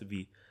 There has to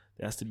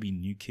be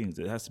new kings.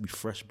 There has to be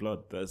fresh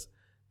blood.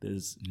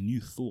 There's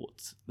new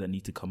thoughts that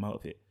need to come out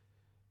of it.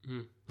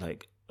 Mm.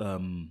 Like,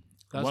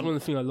 that's one of the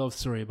things I love,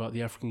 about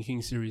the African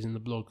King series in the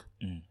blog.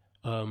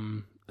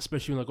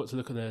 Especially when I got to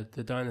look at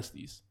the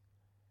dynasties.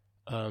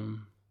 I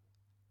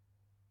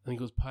think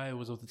it was Pi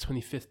was of the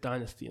 25th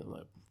dynasty. And I'm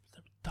like,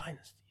 there were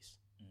dynasties.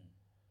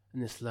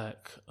 And it's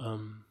like,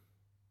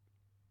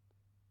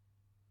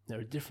 there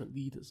are different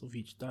leaders of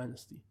each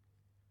dynasty.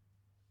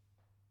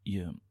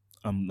 Yeah.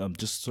 I'm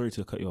just sorry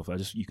to cut you off.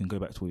 You can go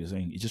back to what you're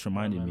saying. It just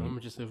reminded me. I'm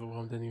just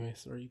overwhelmed anyway.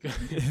 Sorry, you go.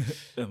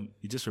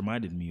 It just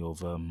reminded me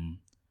of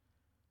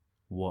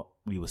what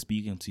we were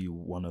speaking to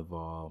one of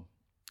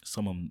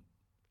someone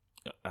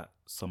at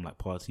some like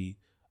party.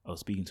 I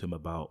was speaking to him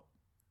about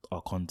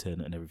our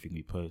content and everything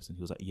we post, and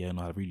he was like, "Yeah,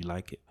 no, I really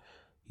like it."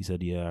 He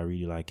said, "Yeah, I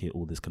really like it.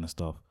 All this kind of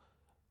stuff."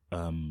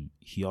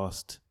 He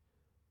asked,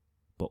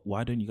 "But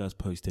why don't you guys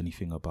post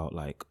anything about,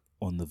 like,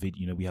 on the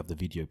video? You know, we have the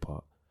video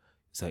part.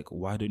 It's like,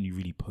 why don't you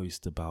really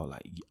post about,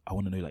 like, I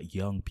want to know, like,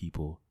 young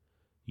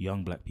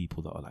black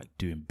people that are like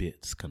doing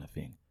bits kind of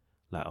thing,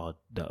 that are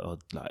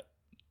like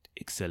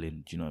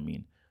excelling. Do you know what I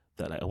mean?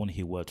 That, like, I want to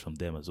hear words from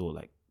them as well,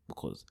 like,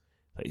 because,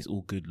 like, it's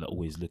all good, like,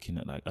 always looking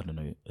at, like, I don't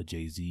know, a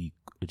Jay-Z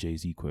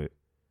quote.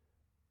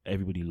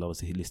 Everybody loves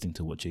to listening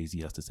to what Jay-Z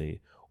has to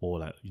say, or,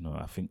 like, you know,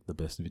 I think the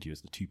best video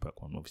is the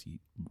Tupac one, obviously,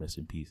 rest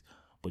in peace.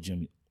 But do you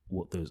know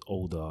what I mean?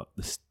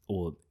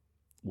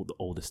 What the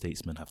older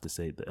statesmen have to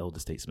say, the elder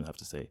statesmen have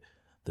to say,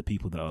 the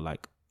people that are,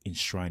 like,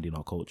 enshrined in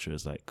our culture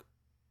as, like,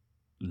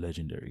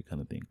 legendary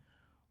kind of thing.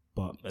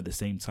 But at the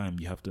same time,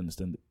 you have to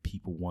understand that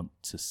people want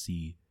to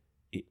see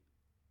it,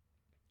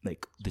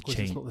 like, the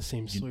change. It's not the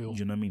same soil.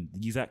 You know what I mean?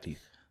 Exactly.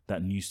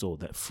 That new soul,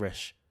 that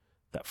fresh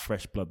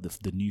blood,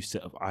 the new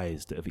set of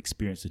eyes that have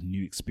experienced a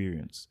new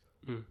experience,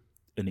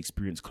 an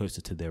experience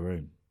closer to their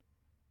own.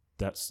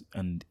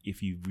 And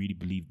if you really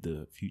believe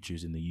the future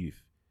is in the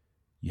youth,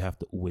 you have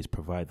to always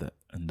provide that.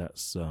 And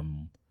that's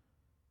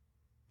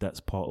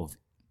part of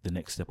the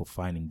next step of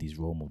finding these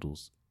role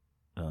models,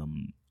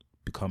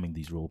 becoming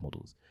these role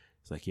models.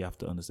 It's like, you have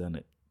to understand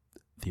that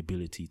the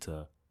ability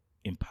to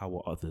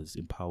empower others,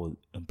 empower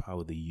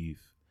the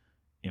youth,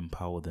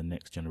 empower the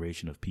next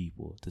generation of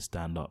people to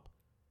stand up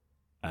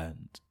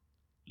and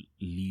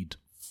lead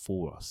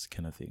for us,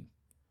 kind of thing.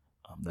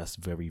 That's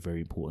very,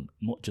 very important.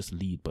 Not just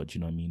lead, but,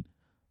 you know what I mean,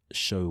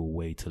 show a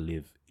way to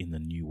live in the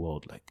new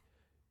world. Like,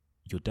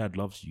 your dad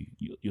loves you.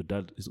 Your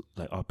dad is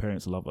like, our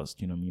parents love us.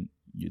 You know what I mean?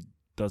 It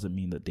doesn't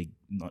mean that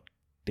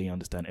they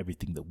understand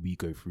everything that we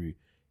go through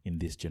in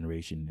this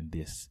generation, in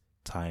this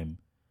time.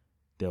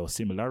 There are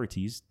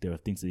similarities. There are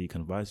things that they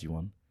can advise you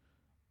on,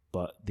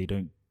 but they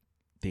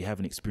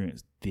haven't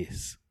experienced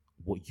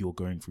what you're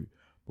going through,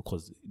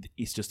 because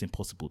it's just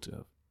impossible to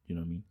have. You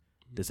know what I mean?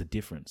 There's a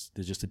difference.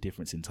 There's just a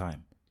difference in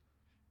time.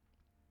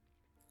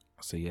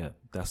 So yeah,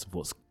 that's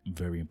what's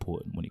very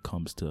important when it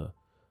comes to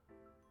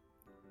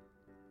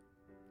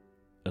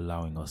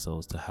allowing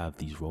ourselves to have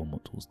these role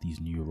models,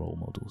 these new role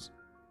models.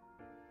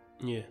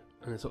 Yeah,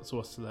 and it's up to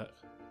us to, like,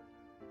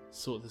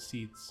 sort the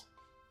seeds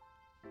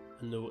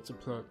and know what to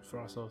plant for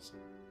ourselves.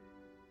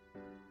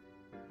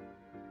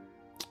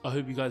 I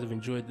hope you guys have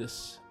enjoyed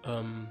this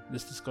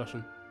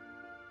discussion,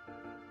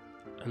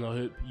 and I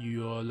hope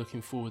you are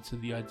looking forward to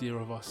the idea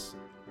of us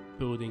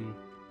building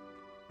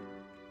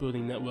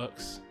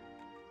networks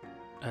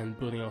and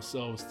building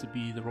ourselves to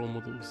be the role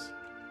models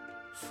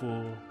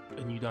for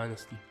a new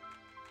dynasty.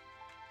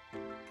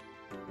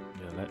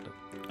 Yeah,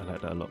 I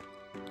like that a lot.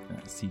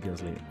 See you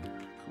guys later, man.